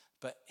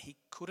 But he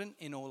couldn't,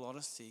 in all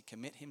honesty,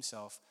 commit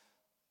himself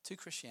to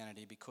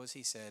Christianity because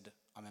he said,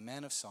 I'm a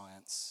man of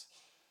science,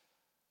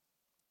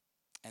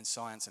 and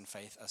science and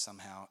faith are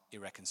somehow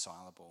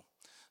irreconcilable.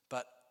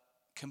 But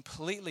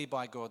completely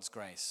by God's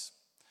grace,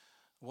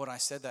 what I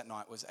said that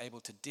night was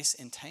able to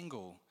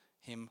disentangle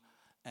him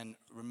and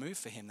remove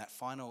for him that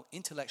final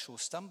intellectual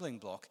stumbling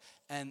block.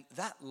 And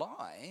that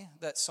lie,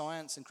 that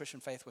science and Christian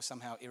faith were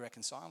somehow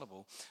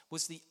irreconcilable,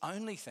 was the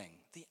only thing,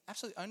 the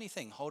absolute only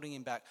thing holding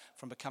him back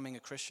from becoming a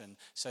Christian.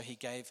 So he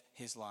gave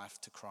his life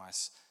to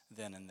Christ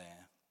then and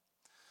there.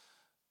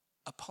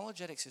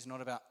 Apologetics is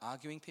not about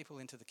arguing people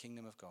into the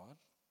kingdom of God,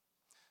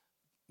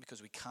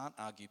 because we can't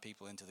argue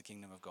people into the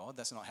kingdom of God.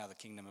 That's not how the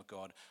kingdom of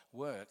God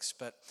works.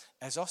 But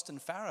as Austin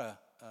Farrer,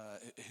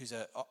 who's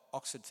an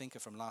Oxford thinker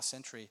from last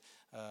century,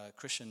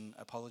 Christian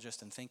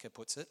apologist and thinker,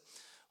 puts it,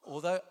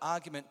 although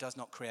argument does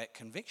not create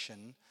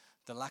conviction,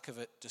 the lack of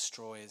it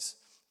destroys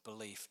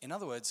belief. In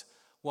other words,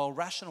 while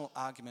rational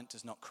argument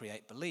does not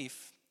create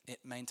belief, it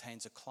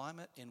maintains a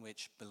climate in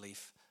which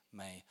belief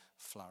may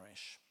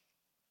flourish.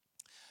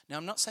 Now,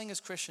 I'm not saying as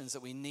Christians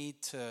that we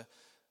need to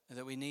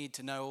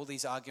know all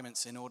these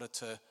arguments in order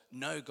to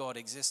know God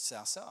exists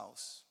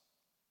ourselves.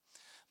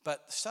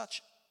 But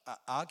such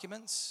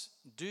arguments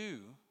do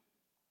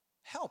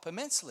help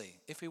immensely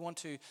if we want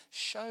to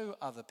show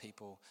other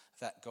people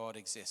that God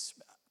exists.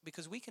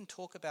 because we can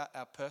talk about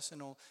our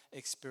personal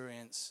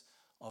experience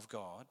of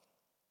God,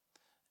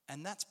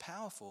 and that's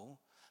powerful,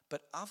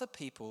 but other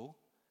people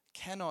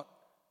cannot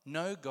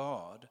know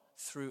God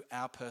through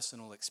our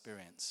personal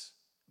experience.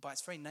 By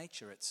its very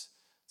nature, it's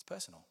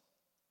personal.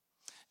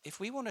 If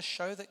we want to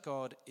show that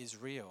God is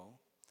real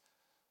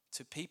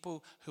to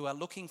people who are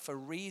looking for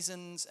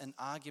reasons and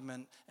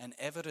argument and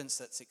evidence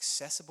that's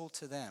accessible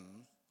to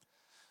them,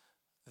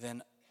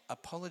 then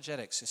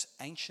apologetics, this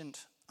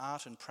ancient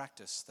art and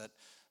practice that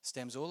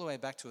stems all the way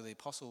back to the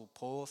Apostle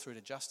Paul, through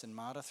to Justin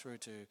Martyr, through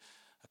to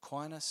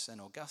Aquinas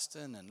and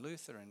Augustine and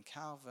Luther and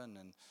Calvin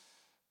and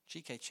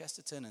G.K.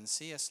 Chesterton and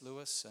C.S.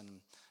 Lewis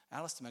and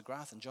Alistair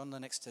McGrath and John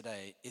Lennox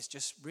today, is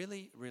just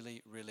really,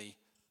 really, really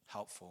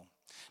helpful.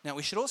 Now,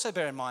 we should also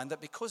bear in mind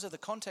that because of the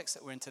context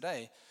that we're in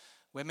today,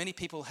 where many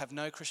people have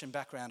no Christian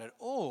background at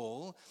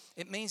all,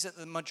 it means that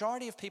the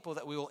majority of people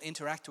that we will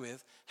interact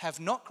with have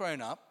not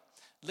grown up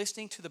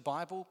listening to the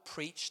Bible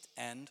preached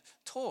and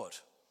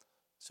taught.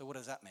 So what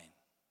does that mean?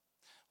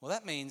 Well,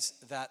 that means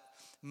that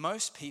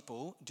most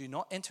people do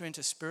not enter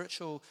into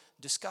spiritual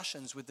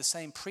discussions with the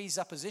same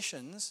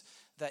presuppositions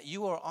that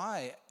you or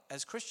I,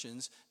 as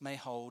Christians, may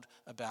hold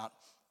about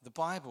the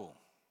Bible.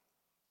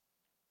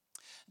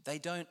 They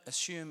don't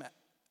assume,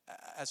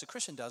 as a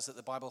Christian does, that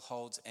the Bible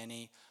holds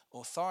any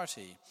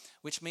authority,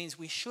 which means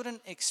we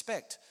shouldn't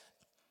expect,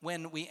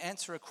 when we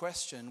answer a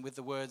question with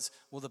the words,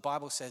 well, the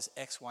Bible says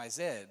X, Y,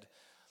 Z,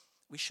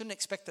 we shouldn't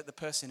expect that the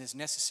person is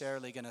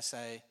necessarily going to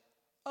say,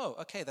 oh,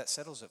 okay, that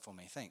settles it for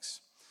me, thanks.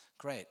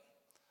 Great.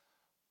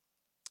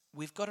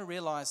 We've got to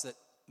realize that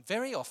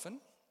very often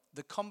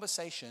the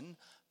conversation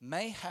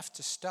may have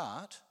to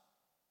start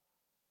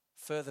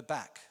further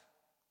back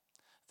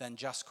than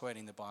just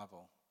quoting the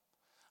Bible.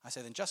 I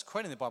say then just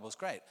quoting the Bible is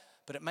great,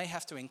 but it may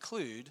have to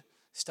include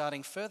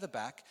starting further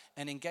back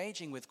and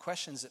engaging with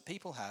questions that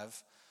people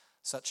have,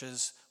 such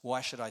as, why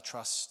should I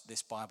trust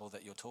this Bible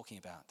that you're talking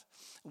about?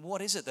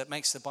 What is it that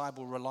makes the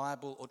Bible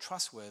reliable or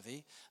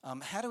trustworthy?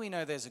 How do we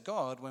know there's a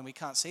God when we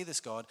can't see this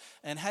God?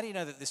 And how do you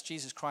know that this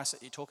Jesus Christ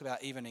that you talk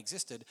about even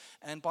existed?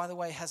 And by the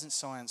way, hasn't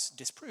science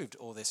disproved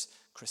all this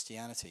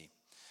Christianity?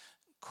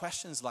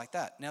 Questions like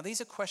that. Now,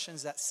 these are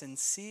questions that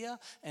sincere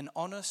and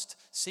honest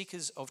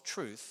seekers of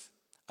truth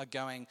are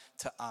going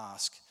to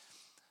ask.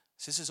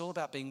 So this is all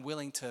about being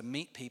willing to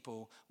meet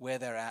people where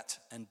they're at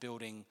and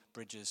building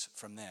bridges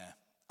from there.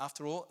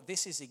 After all,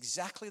 this is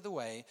exactly the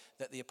way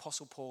that the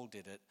Apostle Paul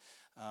did it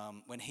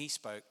when he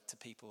spoke to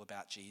people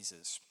about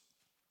Jesus.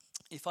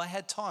 If I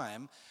had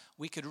time,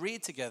 we could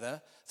read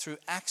together through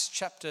Acts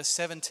chapter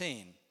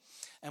 17,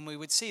 and we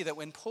would see that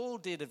when Paul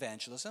did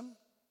evangelism,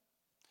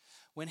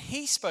 when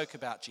he spoke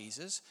about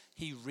Jesus,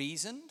 he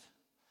reasoned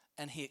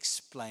and he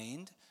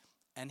explained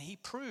and he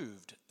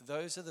proved.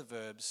 Those are the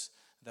verbs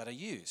that are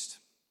used.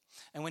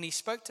 And when he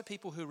spoke to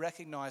people who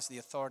recognized the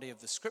authority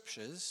of the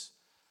scriptures,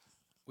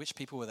 which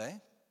people were they?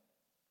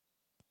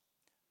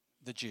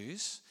 The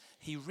Jews.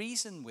 He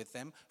reasoned with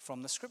them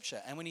from the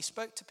scripture. And when he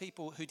spoke to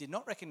people who did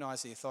not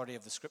recognize the authority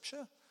of the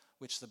scripture,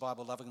 which the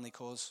Bible lovingly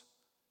calls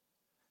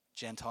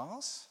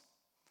Gentiles,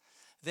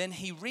 then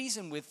he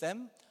reasoned with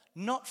them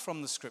not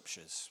from the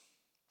scriptures.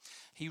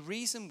 He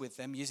reasoned with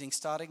them using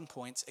starting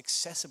points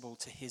accessible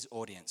to his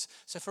audience.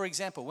 So for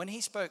example, when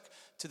he spoke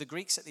to the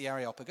Greeks at the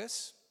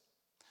Areopagus,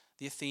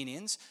 the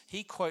Athenians,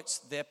 he quotes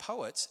their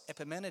poets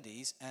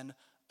Epimenides and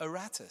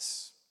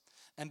Aratus,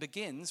 and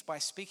begins by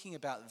speaking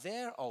about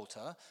their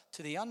altar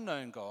to the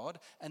unknown God,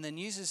 and then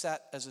uses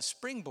that as a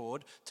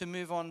springboard to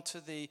move on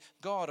to the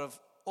God of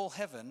all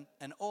heaven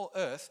and all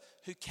earth,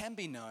 who can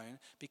be known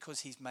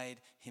because he's made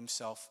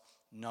himself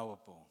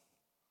knowable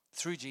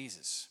through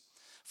Jesus.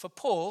 For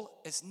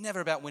Paul, it's never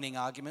about winning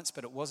arguments,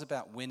 but it was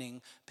about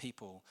winning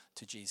people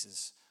to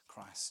Jesus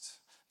Christ.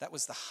 That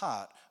was the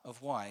heart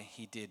of why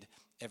he did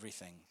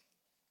everything.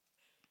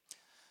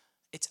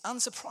 It's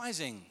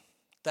unsurprising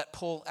that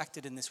Paul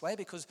acted in this way,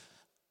 because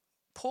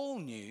Paul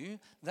knew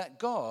that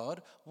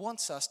God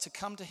wants us to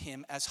come to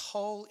him as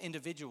whole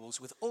individuals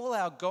with all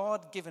our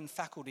God-given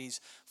faculties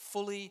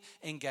fully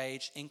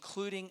engaged,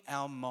 including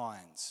our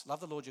minds. Love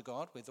the Lord your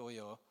God with all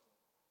your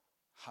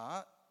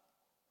heart,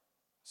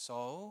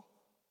 soul,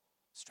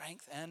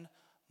 strength, and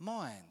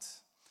mind.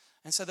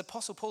 And so the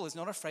Apostle Paul is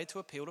not afraid to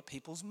appeal to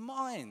people's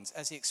minds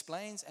as he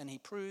explains and he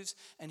proves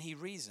and he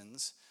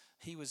reasons.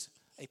 He was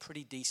a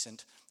pretty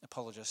decent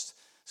apologist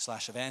 /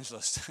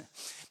 evangelist.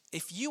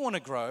 If you want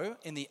to grow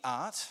in the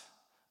art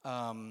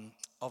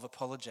of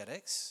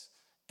apologetics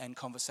and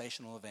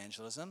conversational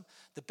evangelism,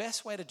 the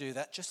best way to do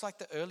that, just like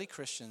the early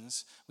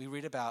Christians we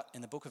read about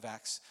in the book of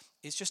Acts,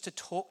 is just to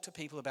talk to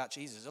people about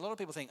Jesus. A lot of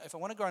people think, if I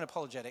want to grow in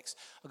apologetics,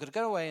 I've got to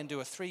go away and do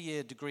a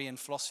 3-year degree in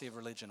philosophy of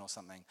religion or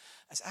something.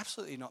 That's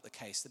absolutely not the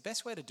case. The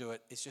best way to do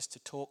it is just to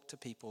talk to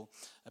people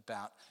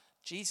about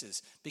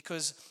Jesus,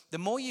 because the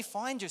more you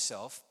find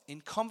yourself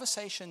in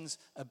conversations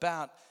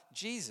about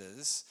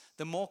Jesus,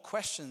 the more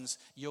questions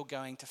you're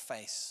going to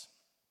face.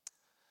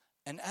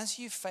 And as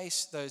you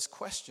face those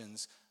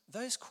questions,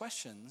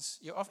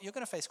 you're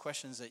going to face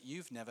questions that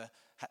you've never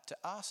had to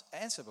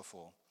answer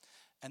before.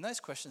 And those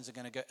questions are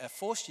going to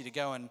force you to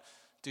go and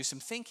do some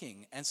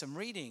thinking and some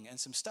reading and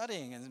some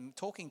studying and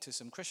talking to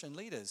some Christian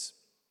leaders.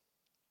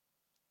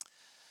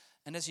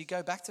 And as you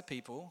go back to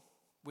people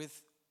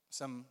with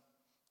some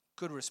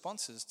good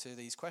responses to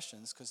these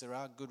questions, because there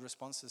are good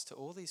responses to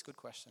all these good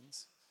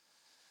questions,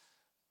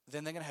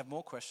 then they're going to have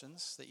more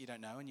questions that you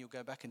don't know, and you'll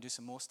go back and do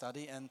some more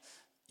study, and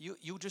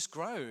you'll just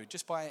grow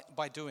just by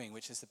doing,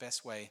 which is the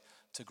best way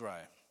to grow.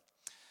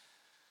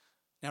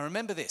 Now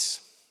remember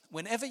this,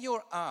 whenever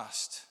you're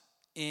asked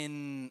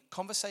in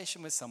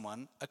conversation with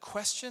someone a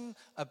question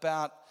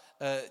about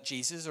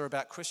Jesus or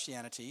about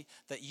Christianity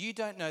that you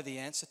don't know the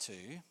answer to,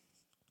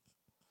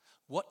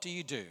 what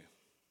do?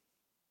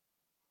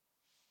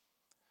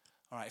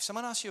 All right, if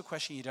someone asks you a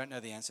question you don't know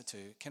the answer to,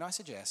 can I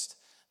suggest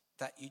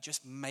that you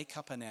just make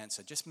up an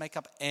answer? Just make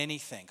up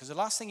anything. Because the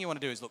last thing you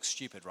want to do is look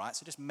stupid, right?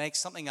 So just make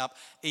something up,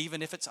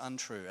 even if it's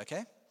untrue,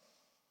 okay?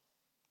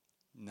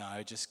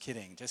 No, just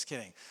kidding.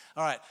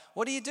 All right,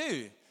 what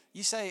do?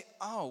 You say,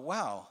 oh,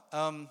 wow,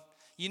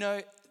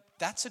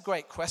 that's a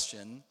great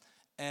question,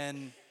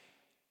 and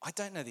I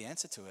don't know the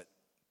answer to it,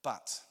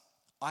 but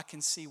I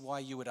can see why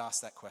you would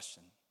ask that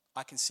question.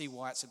 I can see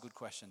why it's a good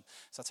question.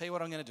 So I'll tell you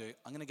what I'm going to do.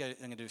 I'm going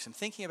to do some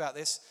thinking about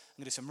this. I'm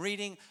going to do some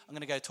reading. I'm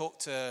going to go talk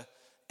to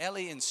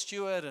Ellie and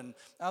Stuart and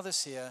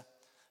others here,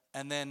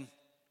 and then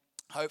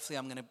hopefully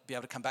I'm going to be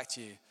able to come back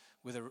to you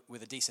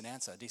with a decent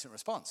answer, a decent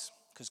response,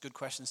 because good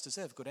questions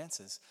deserve good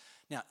answers.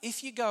 Now,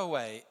 if you go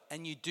away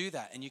and you do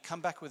that and you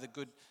come back with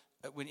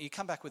when you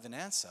come back with an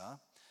answer,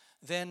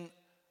 then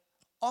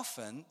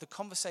often the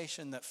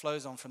conversation that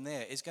flows on from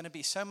there is going to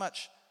be so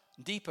much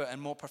deeper and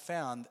more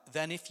profound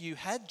than if you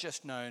had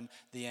just known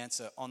the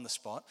answer on the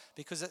spot,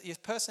 because the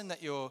person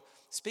that you're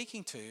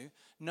speaking to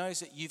knows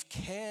that you've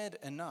cared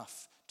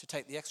enough to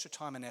take the extra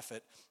time and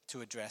effort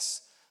to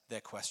address their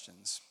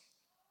questions.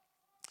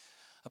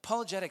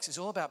 Apologetics is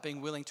all about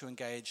being willing to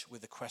engage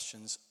with the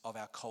questions of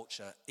our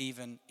culture,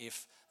 even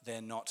if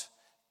they're not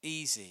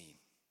easy.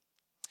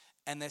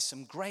 And there's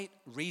some great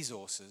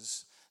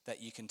resources that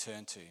you can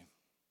turn to.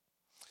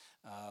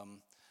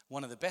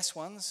 One of the best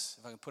ones,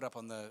 if I can put up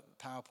on the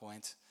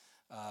PowerPoint,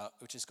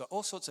 which has got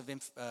all sorts of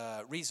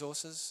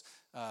resources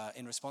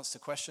in response to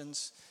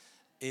questions,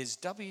 is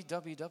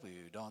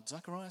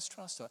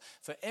www.zachariastrust.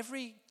 For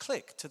every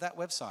click to that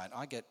website,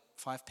 I get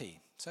 5p.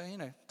 So,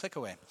 click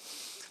away.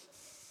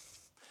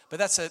 But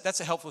that's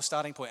a helpful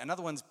starting point.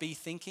 Another one's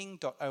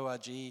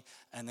bethinking.org,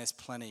 and there's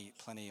plenty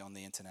on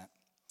the internet.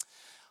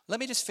 Let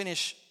me just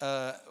finish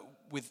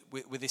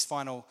with this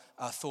final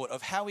thought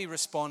of how we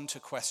respond to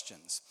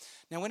questions.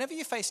 Now, whenever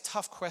you face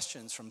tough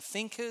questions from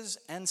thinkers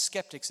and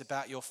skeptics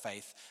about your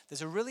faith,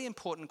 there's a really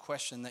important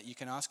question that you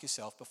can ask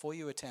yourself before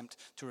you attempt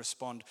to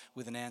respond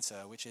with an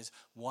answer, which is,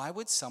 why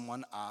would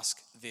someone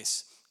ask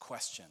this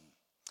question?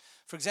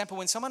 For example,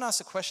 when someone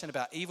asks a question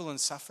about evil and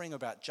suffering, or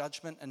about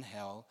judgment and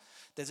hell,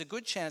 there's a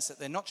good chance that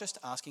they're not just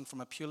asking from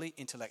a purely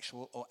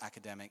intellectual or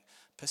academic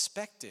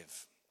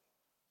perspective.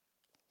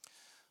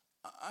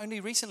 Only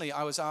recently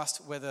I was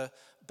asked whether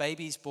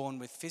babies born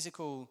with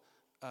physical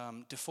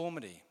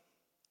deformity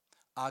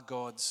are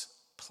God's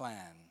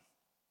plan.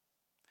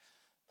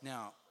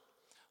 Now,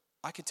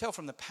 I could tell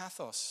from the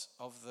pathos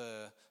of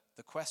the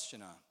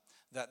questioner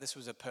that this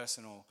was a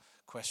personal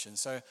question.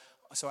 So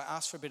I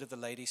asked for a bit of the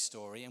lady's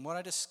story, and what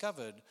I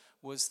discovered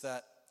was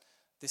that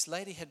this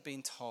lady had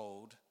been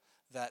told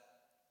that,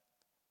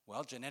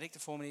 genetic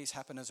deformities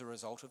happen as a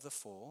result of the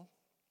fall,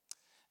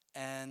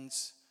 and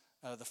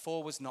the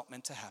fall was not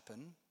meant to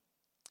happen,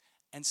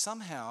 and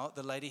somehow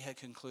the lady had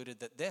concluded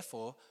that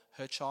therefore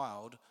her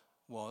child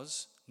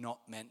was not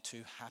meant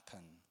to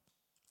happen,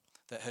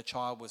 that her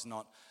child was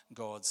not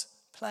God's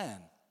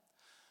plan.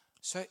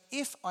 So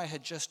if I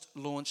had just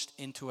launched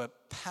into a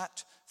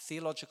pat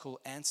theological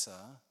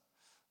answer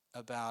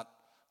about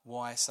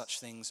why such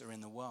things are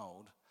in the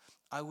world,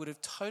 I would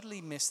have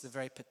totally missed the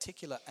very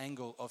particular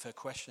angle of her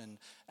question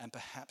and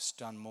perhaps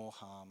done more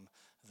harm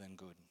than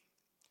good.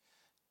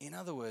 In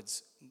other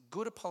words,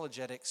 good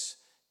apologetics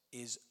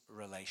is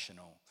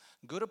relational.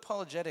 Good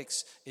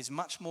apologetics is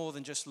much more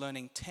than just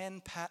learning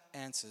 10 pat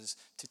answers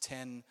to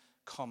 10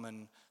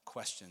 common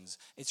questions.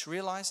 It's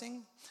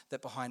realizing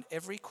that behind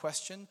every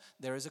question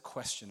there is a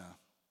questioner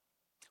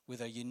with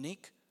a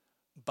unique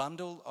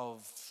bundle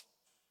of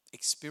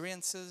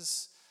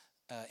experiences,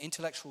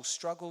 intellectual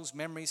struggles,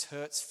 memories,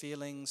 hurts,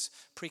 feelings,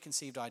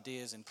 preconceived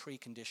ideas, and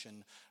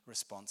preconditioned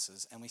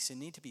responses. And we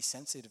need to be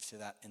sensitive to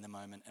that in the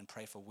moment and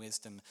pray for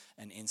wisdom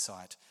and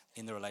insight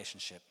in the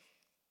relationship.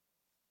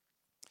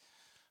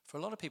 For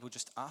a lot of people,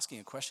 just asking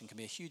a question can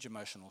be a huge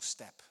emotional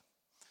step.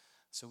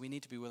 So we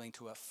need to be willing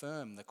to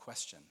affirm the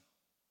question.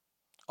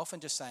 Often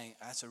just saying,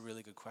 that's a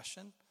really good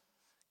question,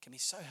 can be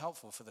so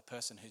helpful for the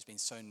person who's been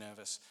so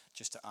nervous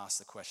just to ask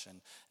the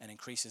question, and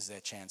increases their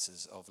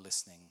chances of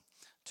listening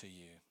to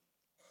you.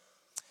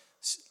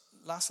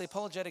 Lastly,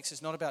 apologetics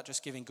is not about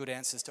just giving good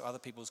answers to other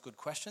people's good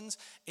questions.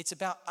 It's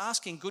about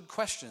asking good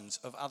questions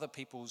of other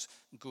people's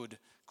good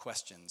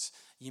questions.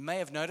 You may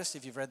have noticed,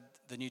 if you've read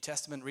the New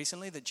Testament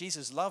recently, that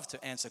Jesus loved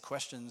to answer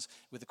questions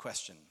with a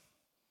question.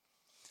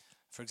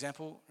 For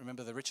example,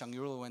 remember the rich young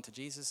ruler went to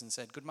Jesus and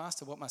said, "Good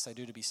master, what must I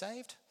do to be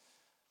saved?"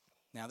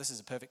 Now, this is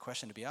a perfect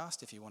question to be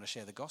asked if you want to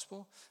share the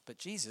gospel. But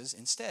Jesus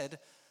instead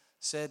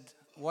said,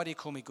 "Why do you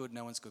call me good?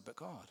 No one's good but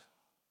God."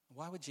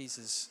 Why would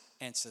Jesus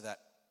answer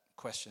that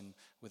question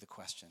with a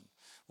question?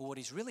 Well, what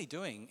he's really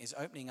doing is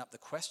opening up the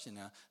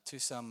questioner to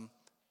some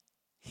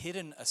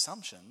hidden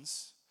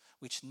assumptions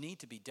which need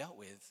to be dealt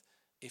with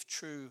if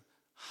true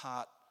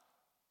heart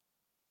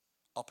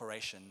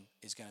operation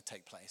is going to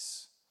take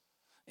place.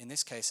 In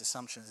this case,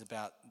 assumptions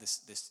about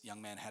this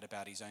young man had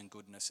about his own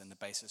goodness and the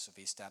basis of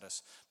his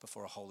status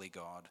before a holy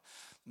God.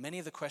 Many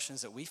of the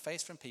questions that we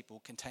face from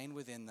people contain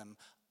within them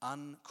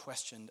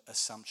unquestioned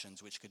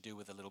assumptions which could do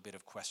with a little bit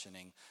of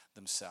questioning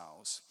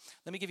themselves.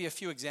 Let me give you a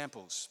few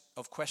examples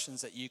of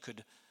questions that you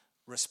could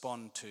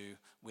respond to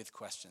with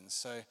questions.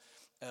 So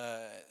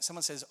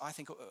someone says, "I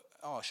think,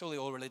 surely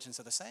all religions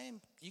are the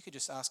same." You could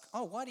just ask,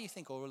 "Why do you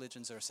think all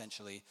religions are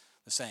essentially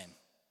the same?"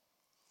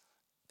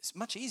 It's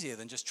much easier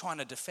than just trying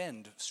to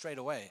defend straight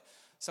away.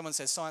 Someone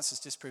says science has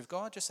disproved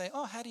God. Just say,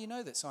 "How do you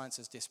know that science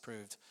has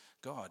disproved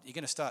God?" You're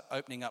going to start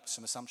opening up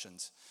some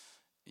assumptions.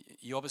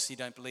 You obviously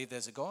don't believe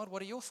there's a God.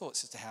 What are your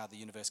thoughts as to how the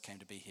universe came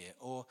to be here?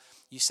 Or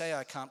you say,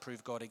 "I can't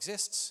prove God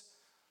exists."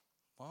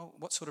 Well,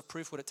 what sort of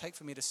proof would it take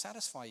for me to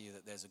satisfy you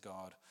that there's a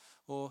God?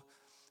 Or,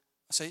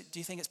 so do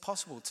you think it's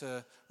possible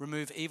to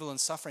remove evil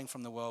and suffering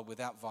from the world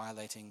without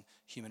violating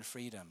human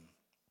freedom?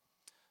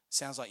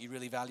 Sounds like you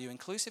really value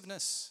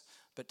inclusiveness.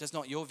 But does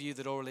not your view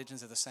that all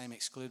religions are the same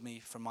exclude me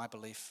from my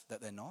belief that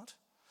they're not?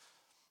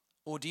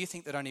 Or do you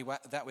think that only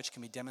that which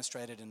can be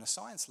demonstrated in a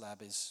science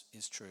lab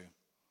is true?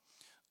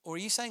 Or are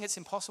you saying it's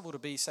impossible to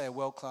be, say, a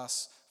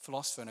world-class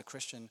philosopher and a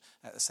Christian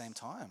at the same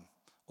time?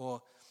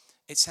 Or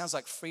it sounds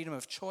like freedom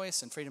of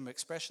choice and freedom of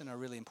expression are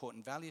really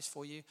important values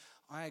for you.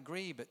 I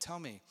agree, but tell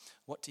me,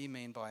 what do you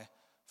mean by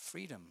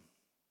freedom?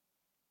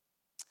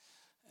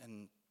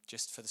 And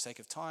just for the sake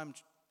of time,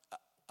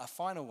 a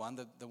final one,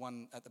 the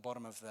one at the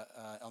bottom of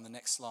on the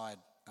next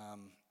slide,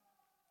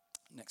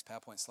 next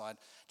PowerPoint slide.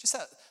 Just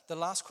the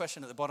last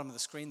question at the bottom of the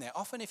screen there.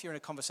 Often if you're in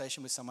a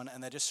conversation with someone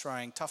and they're just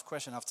throwing tough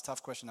question after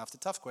tough question after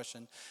tough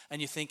question,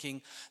 and you're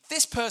thinking,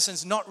 this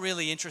person's not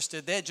really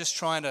interested, they're just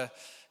trying to,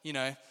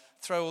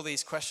 throw all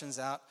these questions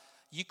out.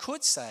 You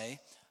could say,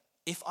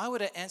 if I were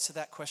to answer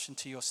that question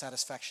to your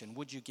satisfaction,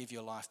 would you give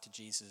your life to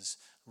Jesus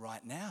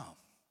right now?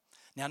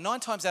 Now, 9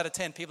 times out of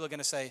 10, people are going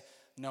to say,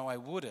 no, I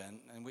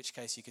wouldn't, in which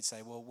case you could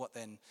say, well, what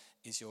then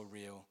is your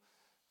real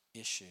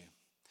issue?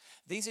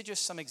 These are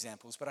just some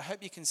examples, but I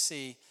hope you can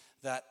see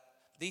that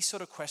these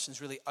sort of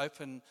questions really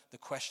open the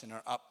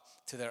questioner up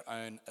to their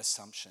own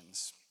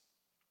assumptions.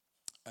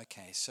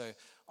 Okay, so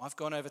I've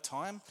gone over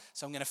time,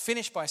 so I'm going to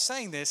finish by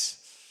saying this.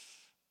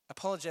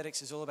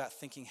 Apologetics is all about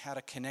thinking how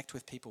to connect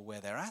with people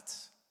where they're at,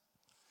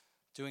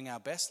 doing our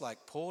best,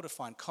 like Paul, to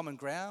find common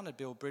ground and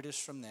build bridges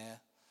from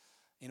there,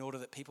 in order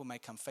that people may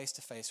come face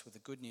to face with the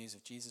good news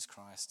of Jesus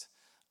Christ,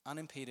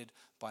 unimpeded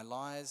by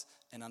lies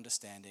and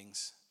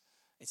understandings.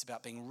 It's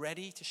about being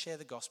ready to share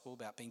the gospel,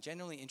 about being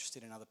genuinely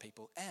interested in other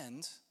people,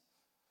 and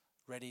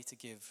ready to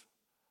give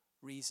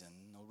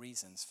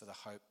reasons for the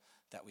hope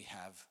that we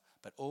have,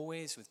 but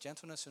always with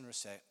gentleness and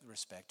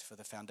respect, for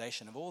the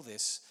foundation of all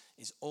this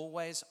is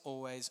always,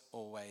 always,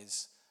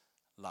 always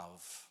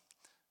love.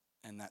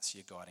 And that's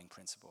your guiding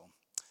principle.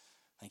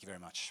 Thank you very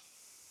much.